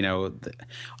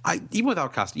 even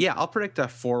without Costa, yeah, I'll predict a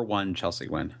 4-1 Chelsea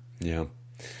win. Yeah,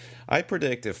 I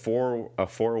predict a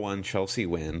 4-1 Chelsea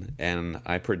win, and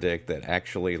I predict that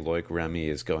actually Loic Remy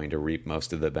is going to reap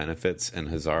most of the benefits, and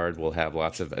Hazard will have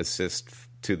lots of assists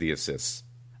to the assists.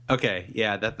 Okay,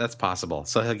 yeah, that's possible.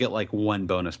 So he'll get 1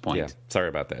 bonus point. Yeah, sorry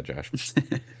about that, Josh.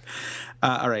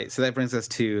 All right, so that brings us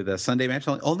to the Sunday match.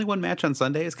 Only one match on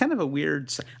Sunday. It's kind of a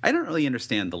weird. I don't really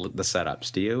understand the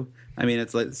setups. Do you? I mean,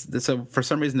 so for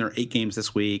some reason there are 8 games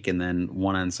this week, and then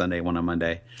 1 on Sunday, 1 on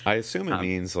Monday. I assume it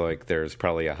means there's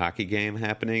probably a hockey game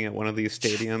happening at one of these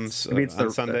stadiums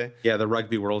on Sunday. The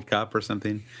Rugby World Cup or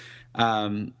something.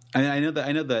 I know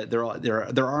that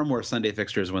there are more Sunday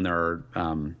fixtures when there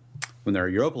are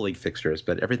Europa League fixtures,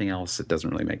 but everything else, it doesn't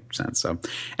really make sense. So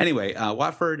anyway,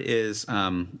 Watford is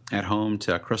at home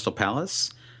to Crystal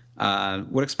Palace.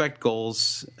 Would expect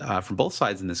goals from both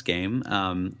sides in this game.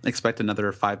 Expect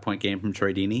another 5-point game from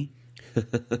Troy Deeney.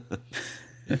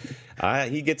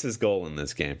 He gets his goal in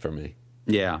this game for me.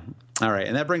 Yeah. All right.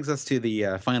 And that brings us to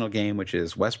the final game, which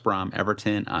is West Brom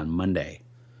Everton on Monday.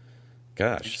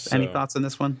 Gosh. Any thoughts on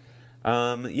this one?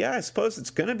 Yeah, I suppose it's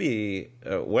going to be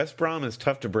West Brom is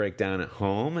tough to break down at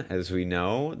home, as we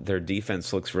know. Their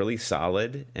defense looks really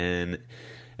solid, and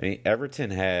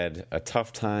Everton had a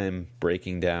tough time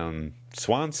breaking down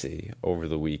Swansea over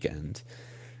the weekend.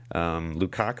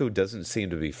 Lukaku doesn't seem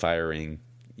to be firing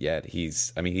yet. He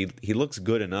looks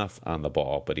good enough on the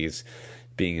ball, but he's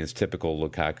being his typical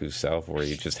Lukaku self, where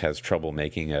he just has trouble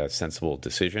making a sensible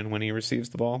decision when he receives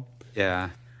the ball. Yeah.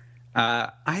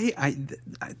 I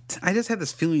just have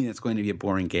this feeling it's going to be a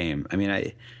boring game. I mean,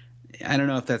 I don't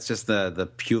know if that's just the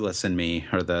Pulis in me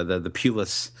or the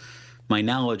Pulis, my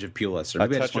knowledge of Pulis, or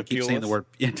maybe I just want to keep saying the word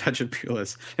touch of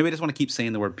Pulis. Maybe I just want to keep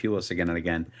saying the word Pulis again and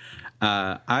again.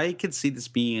 I could see this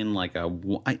being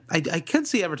I could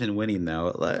see Everton winning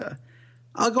though.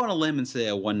 I'll go on a limb and say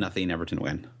a 1-0 Everton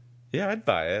win. Yeah, I'd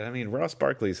buy it. I mean, Ross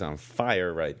Barkley's on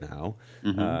fire right now.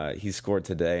 He scored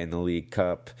today in the League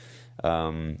Cup.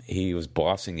 He was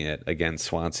bossing it against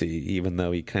Swansea, even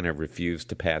though he kind of refused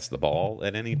to pass the ball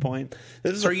at any point.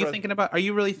 So are you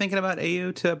really thinking about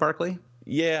AU to Barkley?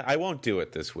 Yeah, I won't do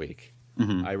it this week.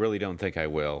 I really don't think I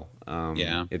will.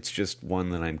 It's just one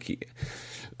that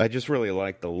I just really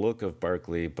like the look of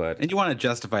Barkley, and you want to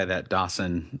justify that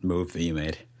Dawson move that you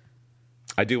made.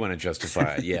 I do want to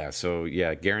justify it, yeah. So,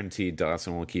 yeah, guaranteed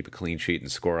Dawson will keep a clean sheet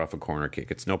and score off a corner kick.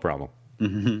 It's no problem.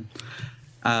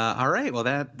 All right. Well,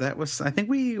 that was. I think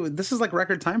this is like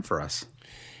record time for us.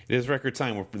 It is record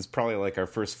time. It's probably like our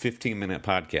first 15-minute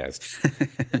podcast.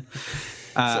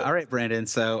 All right, Brandon.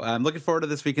 So I'm looking forward to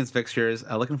this weekend's fixtures.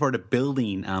 Looking forward to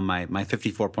building on my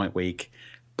 54-point week.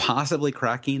 Possibly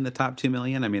cracking the top 2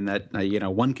 million. I mean, that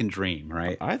one can dream,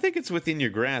 right? I think it's within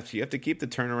your grasp. You have to keep the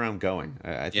turnaround going.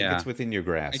 I think it's within your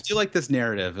grasp. I do like this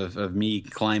narrative of me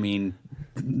climbing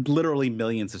literally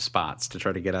millions of spots to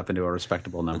try to get up into a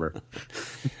respectable number.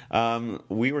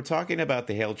 We were talking about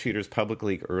the Hail Cheaters Public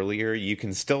League earlier. You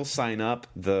can still sign up.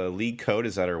 The league code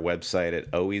is at our website at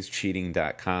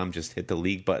alwayscheating.com. Just hit the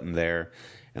league button there.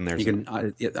 And there's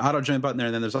auto join button there,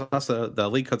 and then there's also the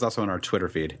league code's also on our Twitter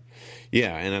feed.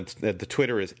 Yeah, and the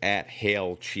Twitter is at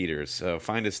Hail Cheaters. So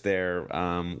find us there.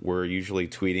 We're usually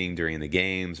tweeting during the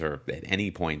games or at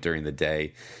any point during the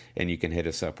day, and you can hit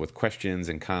us up with questions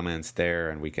and comments there,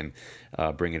 and we can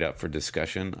bring it up for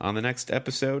discussion on the next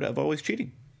episode of Always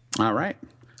Cheating. All right.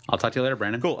 I'll talk to you later,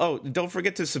 Brandon. Cool. Oh, don't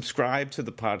forget to subscribe to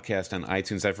the podcast on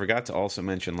iTunes. I forgot to also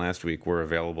mention last week we're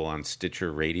available on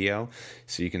Stitcher Radio,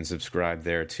 so you can subscribe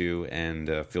there too,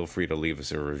 and feel free to leave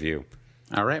us a review.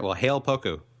 All right. Well, hail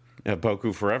Poku.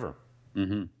 Poku forever.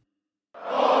 Mm-hmm.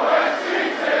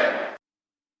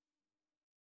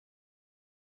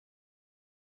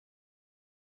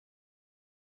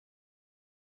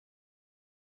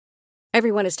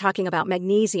 Everyone is talking about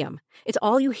magnesium. It's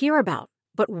all you hear about.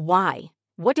 But why?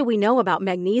 What do we know about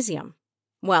magnesium?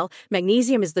 Well,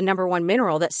 magnesium is the number one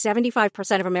mineral that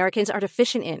 75% of Americans are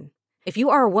deficient in. If you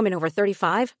are a woman over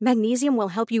 35, magnesium will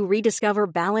help you rediscover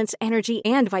balance, energy,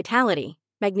 and vitality.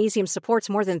 Magnesium supports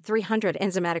more than 300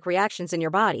 enzymatic reactions in your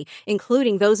body,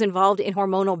 including those involved in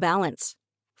hormonal balance.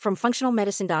 From functional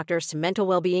medicine doctors to mental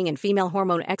well-being and female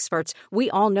hormone experts,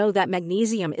 we all know that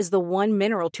magnesium is the one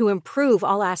mineral to improve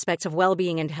all aspects of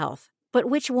well-being and health. But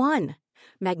which one?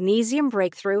 Magnesium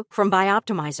Breakthrough from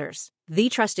Bioptimizers, the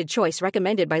trusted choice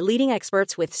recommended by leading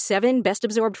experts with 7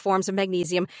 best-absorbed forms of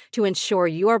magnesium to ensure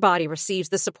your body receives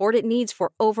the support it needs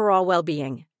for overall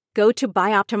well-being. Go to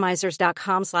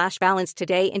bioptimizers.com/balance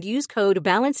today and use code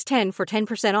BALANCE10 for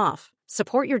 10% off.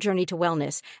 Support your journey to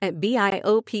wellness at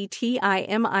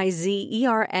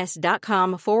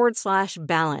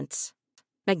bioptimizers.com/balance.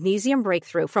 Magnesium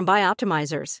Breakthrough from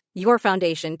Bioptimizers, your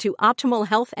foundation to optimal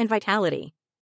health and vitality.